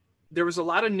there was a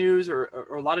lot of news or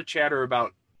a lot of chatter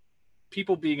about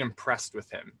people being impressed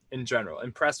with him in general,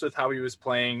 impressed with how he was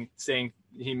playing, saying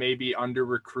he may be under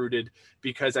recruited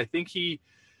because I think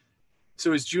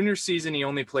so his junior season, he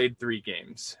only played 3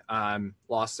 games,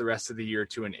 lost the rest of the year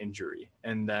to an injury.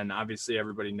 And then obviously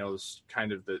everybody knows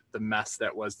kind of the mess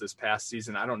that was this past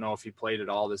season. I don't know if he played at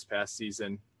all this past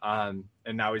season. And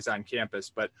now he's on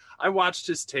campus, but I watched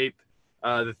his tape,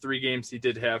 the 3 games he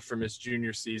did have from his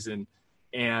junior season.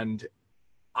 And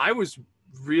I was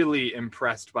really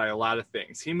impressed by a lot of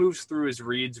things. He moves through his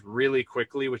reads really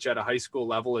quickly, which at a high school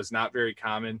level is not very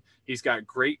common. He's got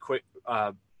great quick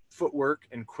footwork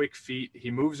and quick feet.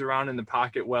 He moves around in the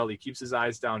pocket well. He keeps his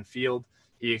eyes downfield.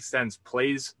 He extends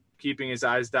plays, keeping his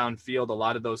eyes downfield. A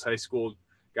lot of those high school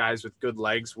guys with good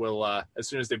legs will, as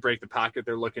soon as they break the pocket,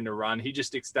 they're looking to run. He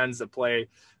just extends the play,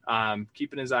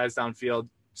 keeping his eyes downfield,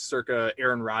 circa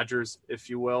Aaron Rodgers, if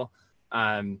you will.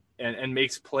 And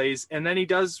makes plays. And then he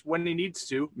does, when he needs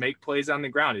to, make plays on the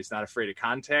ground. He's not afraid of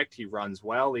contact. He runs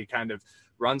well. He kind of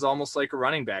runs almost like a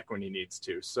running back when he needs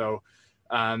to. So,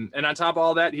 and on top of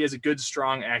all that, he has a good,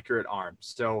 strong, accurate arm.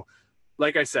 So,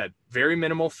 like I said, very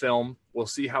minimal film. We'll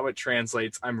see how it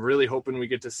translates. I'm really hoping we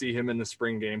get to see him in the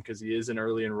spring game because he is an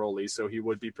early enrollee, so he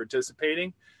would be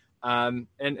participating. And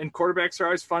quarterbacks are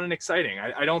always fun and exciting.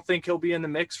 I don't think he'll be in the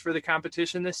mix for the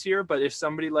competition this year, but if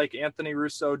somebody like Anthony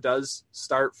Russo does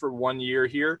start for 1 year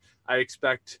here, I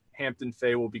expect Hampton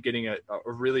Fay will be getting a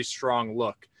really strong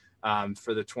look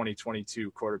for the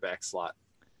 2022 quarterback slot.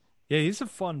 Yeah, he's a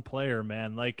fun player,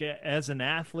 man. Like, as an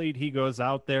athlete, he goes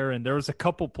out there, and there was a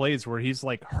couple plays where he's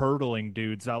like hurdling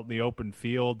dudes out in the open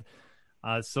field.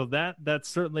 So that's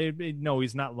certainly, no,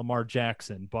 he's not Lamar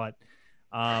Jackson, but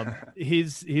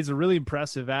he's a really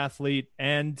impressive athlete,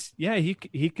 and yeah,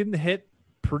 he can hit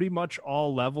pretty much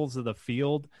all levels of the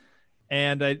field.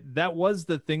 And that was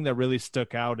the thing that really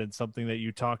stuck out, and something that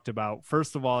you talked about.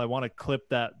 First of all, I want to clip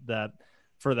that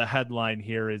for the headline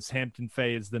here is Hampton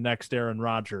Fay is the next Aaron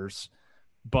Rodgers.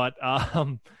 But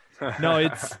no,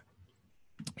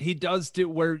 he does do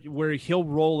where he'll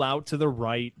roll out to the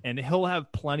right and he'll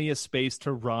have plenty of space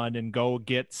to run and go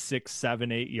get 6,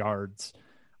 7, 8 yards.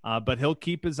 But he'll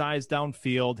keep his eyes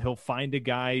downfield. He'll find a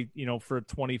guy, for a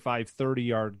 25, 30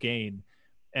 yard gain.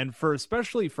 And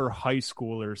especially for high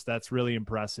schoolers, that's really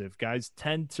impressive. Guys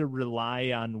tend to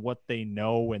rely on what they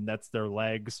know, and that's their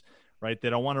legs, right? They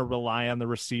don't want to rely on the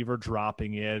receiver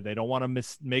dropping it. They don't want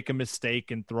to make a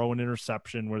mistake and throw an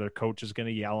interception where their coach is going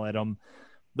to yell at them.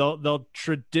 They'll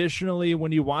traditionally,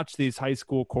 when you watch these high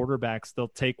school quarterbacks, they'll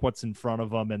take what's in front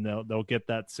of them and they'll get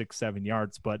that 6, 7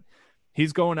 yards. But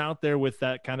he's going out there with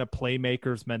that kind of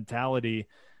playmakers mentality.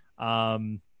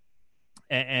 And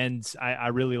I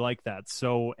really like that.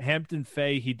 So Hampton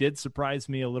Fay, he did surprise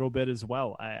me a little bit as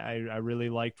well. I really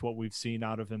liked what we've seen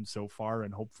out of him so far,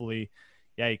 and hopefully,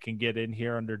 yeah, he can get in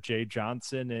here under Jay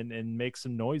Johnson and make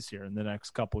some noise here in the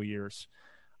next couple years.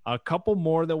 A couple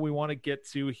more that we want to get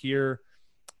to here.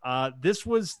 This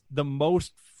was the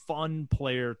most fun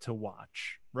player to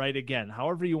watch, right? Again,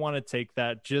 however you want to take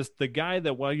that, just the guy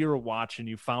that while you were watching,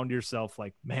 you found yourself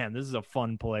like, man, this is a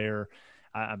fun player.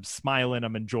 I'm smiling.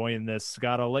 I'm enjoying this.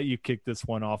 Scott, I'll let you kick this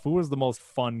one off. Who was the most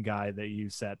fun guy that you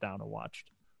sat down and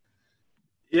watched?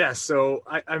 Yeah, so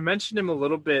I mentioned him a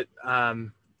little bit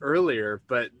earlier,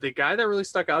 but the guy that really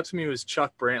stuck out to me was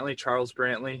Charles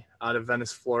Brantley out of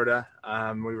Venice, Florida.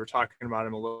 We were talking about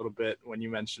him a little bit when you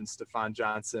mentioned Stephon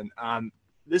Johnson.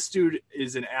 This dude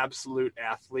is an absolute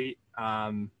athlete.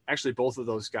 Actually, both of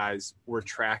those guys were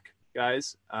track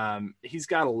guys. He's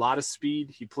got a lot of speed.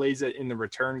 He plays it in the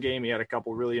return game. He had a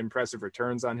couple really impressive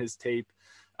returns on his tape.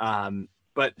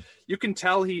 But you can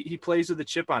tell he plays with a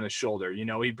chip on his shoulder.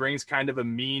 He brings kind of a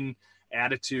mean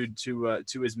attitude to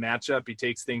his matchup. He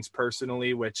takes things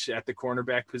personally, which at the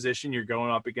cornerback position, you're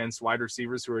going up against wide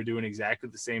receivers who are doing exactly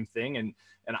the same thing. And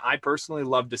I personally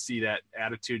love to see that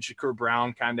attitude. Shakur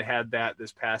Brown kind of had that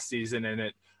this past season, and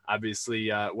it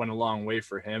obviously went a long way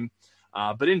for him.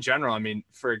 But in general, I mean,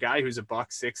 for a guy who's a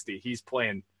 $160, he's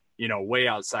playing, way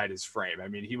outside his frame. I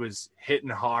mean, he was hitting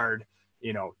hard,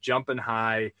 jumping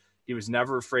high. He was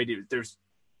never afraid. There's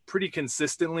pretty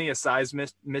consistently a size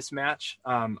mismatch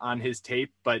on his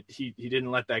tape, but he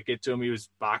didn't let that get to him. He was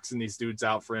boxing these dudes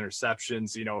out for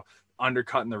interceptions,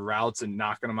 undercutting the routes and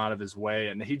knocking them out of his way.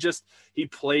 And he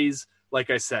plays, like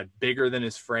I said, bigger than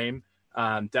his frame.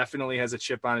 Definitely has a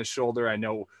chip on his shoulder. I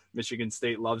know Michigan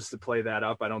State loves to play that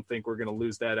up. I don't think we're going to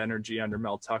lose that energy under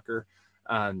Mel Tucker.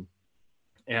 And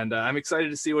I'm excited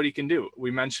to see what he can do.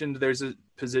 We mentioned there's a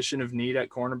position of need at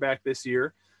cornerback this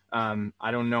year.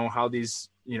 I don't know how these,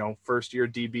 first year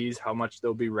DBs, how much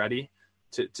they'll be ready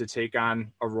to take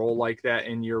on a role like that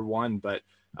in year one, but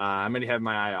I'm going to have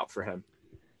my eye out for him.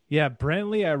 Yeah.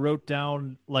 Brantley, I wrote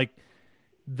down,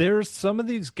 there's some of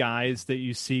these guys that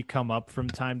you see come up from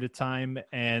time to time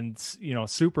and,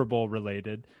 Super Bowl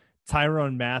related.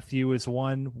 Tyrann Mathieu is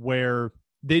one where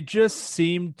they just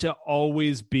seem to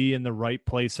always be in the right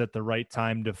place at the right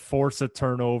time to force a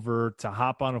turnover, to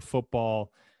hop on a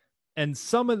football. And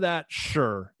some of that,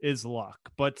 sure, is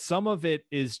luck, but some of it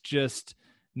is just,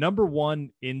 number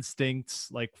one, instincts,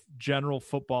 like general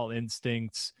football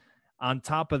instincts. On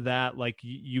top of that,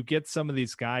 you get some of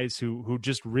these guys who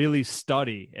just really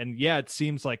study. And yeah, it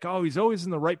seems like, oh, he's always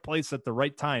in the right place at the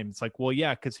right time. It's like, well,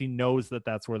 yeah, because he knows that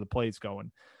that's where the play's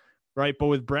going. Right. But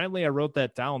with Brantley, I wrote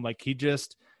that down. He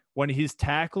just, when he's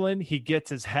tackling, he gets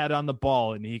his head on the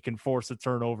ball and he can force a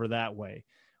turnover that way.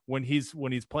 When he's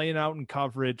playing out in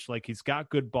coverage, he's got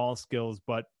good ball skills,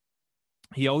 but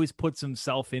he always puts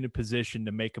himself in a position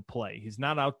to make a play. He's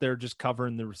not out there just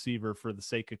covering the receiver for the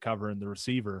sake of covering the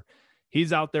receiver.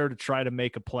 He's out there to try to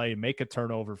make a play, make a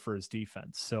turnover for his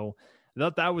defense. So I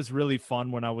thought that was really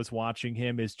fun when I was watching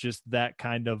him, is just that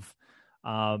kind of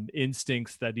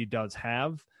instincts that he does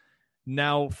have.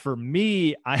 Now, for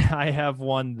me, I have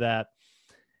one that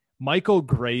Michael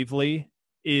Gravely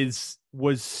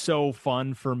was so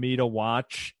fun for me to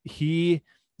watch. He's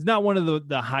not one of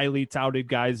the highly touted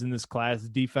guys in this class,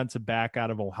 defensive back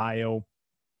out of Ohio.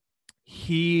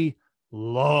 He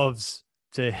loves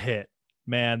to hit.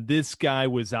 Man, this guy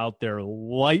was out there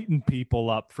lighting people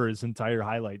up for his entire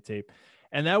highlight tape.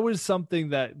 And that was something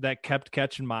that kept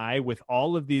catching my eye with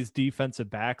all of these defensive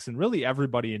backs and really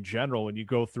everybody in general when you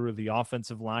go through the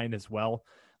offensive line as well.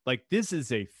 Like, this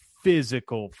is a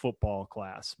physical football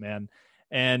class, man.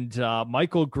 And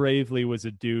Michael Gravely was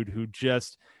a dude who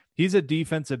he's a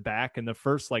defensive back, and the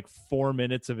first 4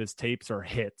 minutes of his tapes are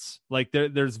hits. Like,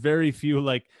 there's very few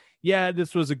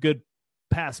this was a good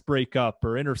pass breakup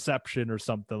or interception or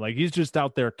something. Like, he's just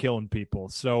out there killing people.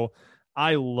 So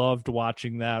I loved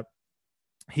watching that.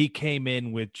 He came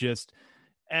in with just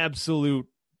absolute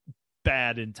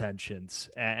bad intentions,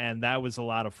 and that was a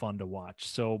lot of fun to watch.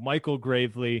 So Michael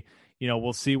Gravely,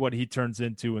 we'll see what he turns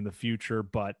into in the future,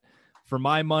 but for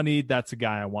my money, that's a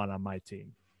guy I want on my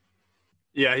team.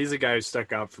 Yeah, he's a guy who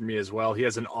stuck out for me as well. He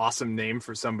has an awesome name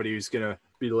for somebody who's going to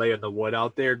be laying the wood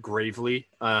out there, Gravely.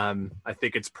 I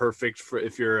think it's perfect for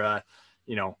if you're,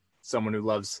 someone who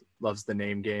loves the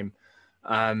name game.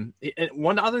 And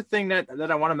one other thing that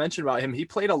I want to mention about him, he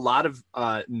played a lot of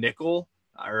nickel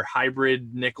or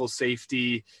hybrid nickel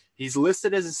safety. He's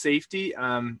listed as a safety.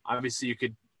 Obviously, you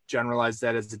could generalize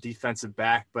that as a defensive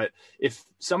back, but if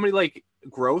somebody like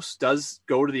Gross does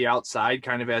go to the outside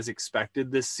kind of as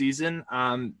expected this season,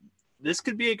 this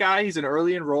could be a guy, he's an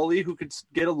early enrollee who could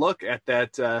get a look at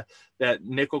that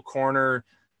nickel corner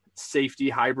safety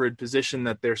hybrid position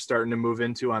that they're starting to move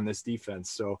into on this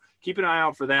defense. So keep an eye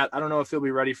out for that. I don't know if he'll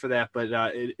be ready for that, but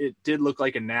it did look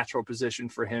like a natural position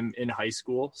for him in high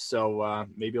school. So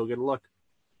maybe he'll get a look.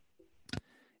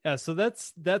 Yeah, so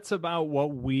that's about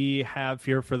what we have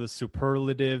here for the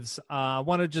superlatives. I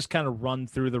want to just kind of run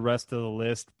through the rest of the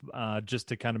list just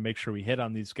to kind of make sure we hit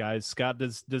on these guys. Scott,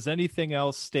 does anything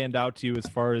else stand out to you as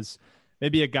far as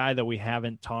maybe a guy that we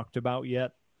haven't talked about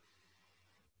yet?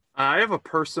 I have a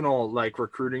personal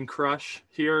recruiting crush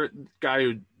here, guy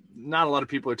who not a lot of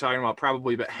people are talking about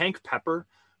probably, but Hank Pepper.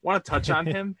 Want to touch on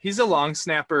him? He's a long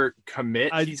snapper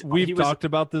commit. We've talked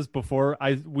about this before.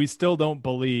 We still don't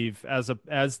believe as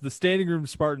the Standing Room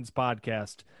Spartans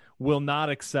podcast will not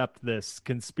accept this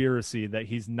conspiracy that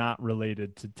he's not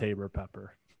related to Tabor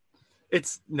Pepper.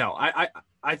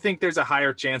 I think there's a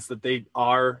higher chance that they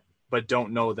are, but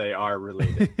don't know they are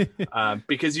related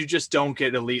because you just don't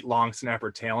get elite long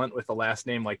snapper talent with a last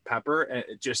name like Pepper and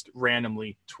just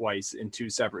randomly twice in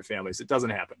two separate families. It doesn't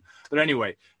happen. But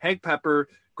anyway, Hank Pepper,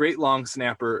 great long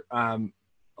snapper.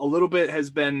 A little bit has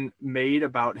been made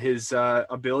about his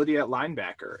ability at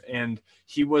linebacker, and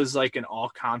he was like an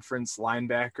all-conference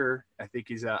linebacker. I think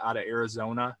he's out of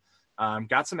Arizona.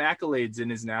 Got some accolades in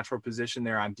his natural position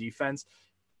there on defense.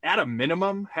 At a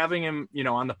minimum, having him,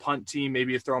 on the punt team,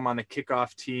 maybe you throw him on the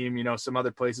kickoff team, some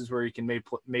other places where he can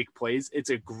make plays.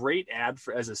 It's a great ad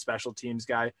as a special teams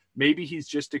guy. Maybe he's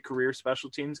just a career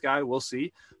special teams guy. We'll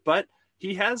see. But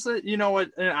he has an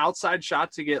outside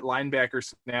shot to get linebacker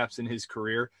snaps in his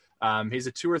career. He's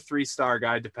a 2 or 3 star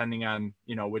guy, depending on,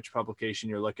 which publication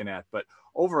you're looking at. But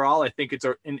overall, I think it's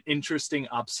an interesting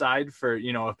upside for,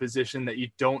 a position that you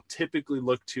don't typically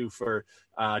look to for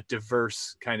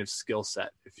diverse kind of skill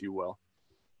set, if you will.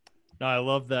 No, I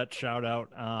love that shout out.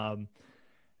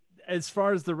 As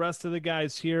far as the rest of the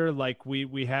guys here,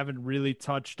 we haven't really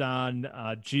touched on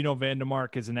Gino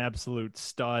Vandemark is an absolute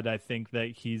stud. I think that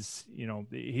he's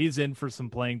in for some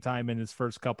playing time in his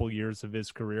first couple years of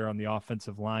his career on the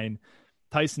offensive line.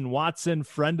 Tyson Watson,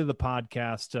 friend of the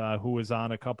podcast, who was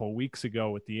on a couple weeks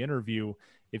ago with the interview.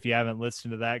 If you haven't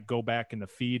listened to that, go back in the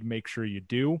feed. Make sure you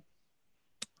do.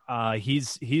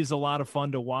 He's a lot of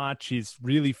fun to watch. He's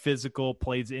really physical,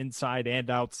 plays inside and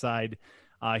outside.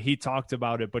 He talked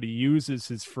about it, but he uses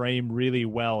his frame really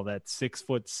well. That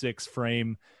 6'6"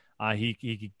 frame.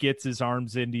 He gets his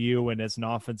arms into you, and as an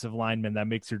offensive lineman, that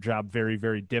makes your job very,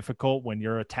 very difficult when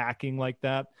you're attacking like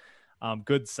that.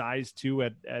 Good size too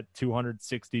at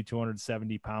 260,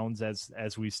 270 pounds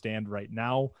as we stand right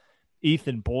now.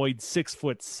 Ethan Boyd,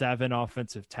 6'7"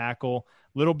 offensive tackle,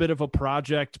 little bit of a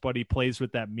project, but he plays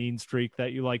with that mean streak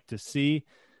that you like to see.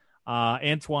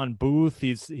 Antoine Booth,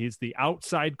 he's the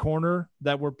outside corner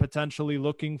that we're potentially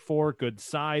looking for. Good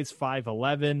size,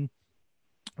 5'11",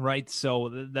 right?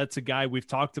 So that's a guy we've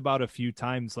talked about a few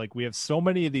times. We have so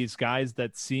many of these guys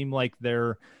that seem like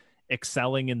they're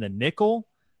excelling in the nickel,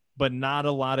 but not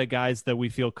a lot of guys that we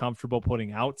feel comfortable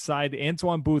putting outside.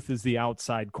 Antoine Booth is the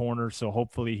outside corner, so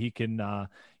hopefully he can,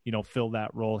 fill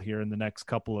that role here in the next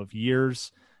couple of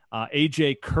years.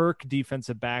 AJ Kirk,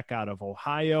 defensive back out of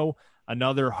Ohio.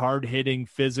 another hard-hitting,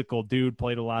 physical dude,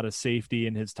 played a lot of safety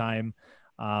in his time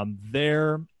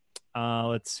there.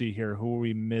 Let's see here. Who are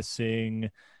we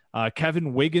missing?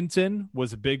 Kevin Wigginton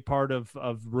was a big part of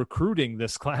recruiting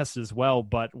this class as well,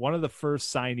 but one of the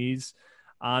first signees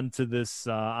onto this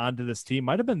team,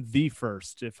 might have been the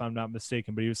first, if I'm not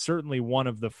mistaken, but he was certainly one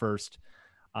of the first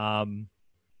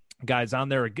guys on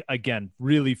there. Again,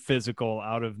 really physical,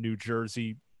 out of New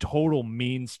Jersey, total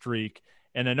mean streak.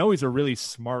 And I know he's a really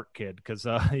smart kid because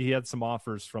he had some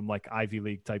offers from like Ivy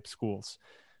League type schools.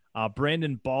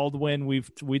 Brandon Baldwin,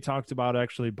 we talked about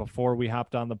actually before we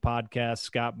hopped on the podcast.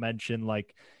 Scott mentioned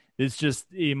like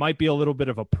he might be a little bit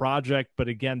of a project, but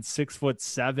again,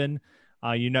 6'7".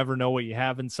 You never know what you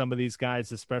have in some of these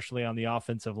guys, especially on the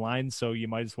offensive line. So you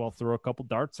might as well throw a couple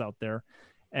darts out there.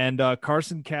 And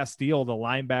Carson Castile, the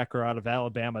linebacker out of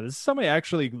Alabama. This is somebody I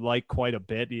actually like quite a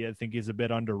bit. I think he's a bit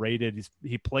underrated.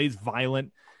 He plays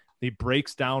violent. He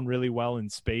breaks down really well in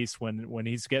space when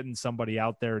he's getting somebody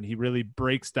out there, and he really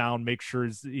breaks down, makes sure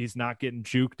he's not getting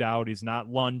juked out. He's not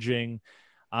lunging.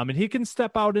 And he can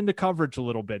step out into coverage a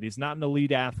little bit. He's not an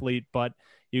elite athlete, but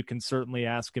you can certainly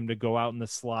ask him to go out in the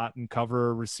slot and cover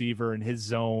a receiver in his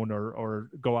zone or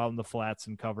go out in the flats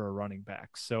and cover a running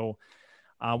back. So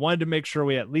I wanted to make sure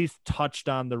we at least touched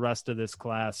on the rest of this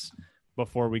class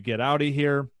before we get out of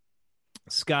here.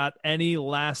 Scott, any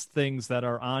last things that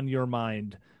are on your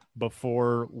mind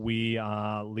before we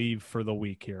leave for the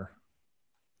week here?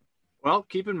 Well,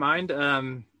 keep in mind,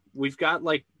 we've got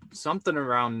like something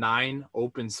around 9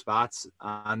 open spots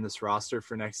on this roster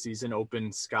for next season,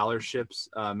 open scholarships.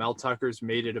 Mel Tucker's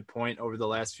made it a point over the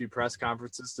last few press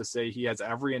conferences to say he has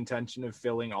every intention of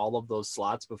filling all of those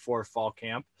slots before fall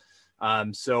camp.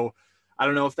 So I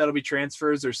don't know if that'll be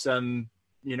transfers or some,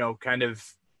 kind of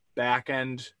back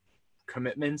end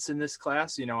commitments in this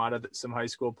class, out of some high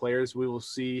school players. We will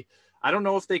see. I don't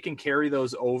know if they can carry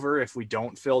those over if we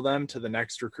don't fill them to the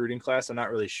next recruiting class. I'm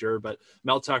not really sure, but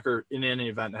Mel Tucker in any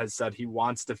event has said he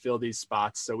wants to fill these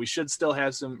spots. So we should still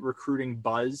have some recruiting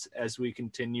buzz as we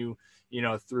continue,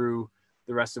 through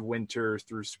the rest of winter,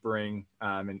 through spring,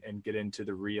 and get into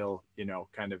the real,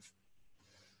 kind of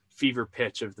fever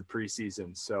pitch of the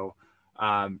preseason. So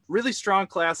really strong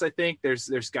class. I think there's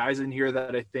guys in here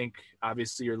that I think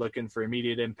obviously you're looking for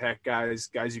immediate impact guys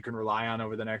you can rely on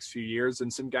over the next few years,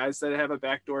 and some guys that have a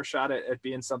backdoor shot at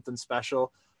being something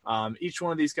special. Each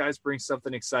one of these guys brings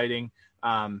something exciting.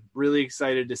 Really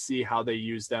excited to see how they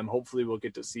use them. Hopefully we'll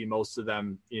get to see most of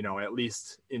them, at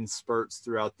least in spurts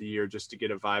throughout the year, just to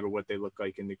get a vibe of what they look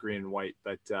like in the green and white.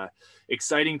 But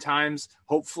exciting times.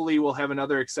 Hopefully we'll have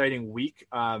another exciting week.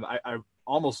 I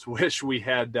almost wish we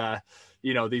had,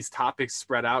 these topics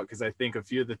spread out, because I think a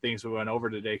few of the things we went over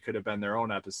today could have been their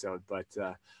own episode. But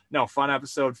no, fun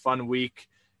episode, fun week,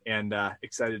 and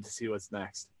excited to see what's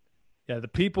next. Yeah, the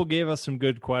people gave us some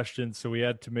good questions, so we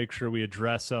had to make sure we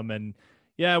address them. And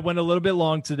yeah, it went a little bit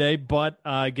long today, but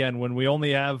again, when we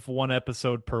only have one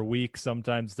episode per week,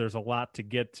 sometimes there's a lot to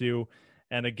get to.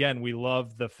 And again, we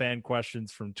love the fan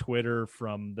questions from Twitter,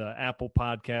 from the Apple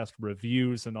Podcast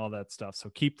reviews and all that stuff. So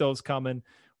keep those coming.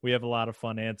 We have a lot of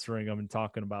fun answering them and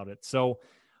talking about it. So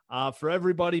for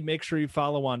everybody, make sure you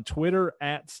follow on Twitter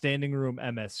at Standing Room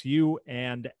MSU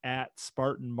and at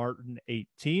Spartan Martin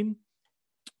 18.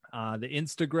 The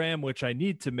Instagram, which I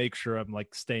need to make sure I'm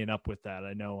like staying up with that.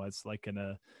 I know it's like in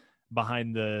a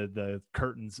behind the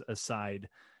curtains aside.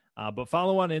 But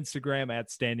follow on Instagram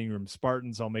at Standing Room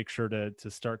Spartans. I'll make sure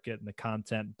to start getting the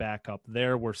content back up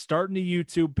there. We're starting a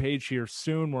YouTube page here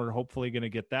soon. We're hopefully going to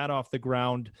get that off the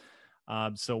ground.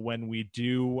 So when we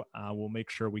do, we'll make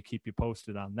sure we keep you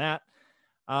posted on that.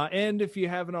 And if you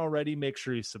haven't already, make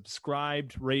sure you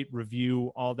subscribed, rate,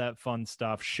 review, all that fun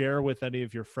stuff. Share with any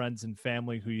of your friends and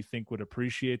family who you think would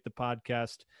appreciate the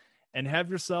podcast. And have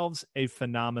yourselves a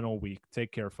phenomenal week.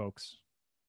 Take care, folks.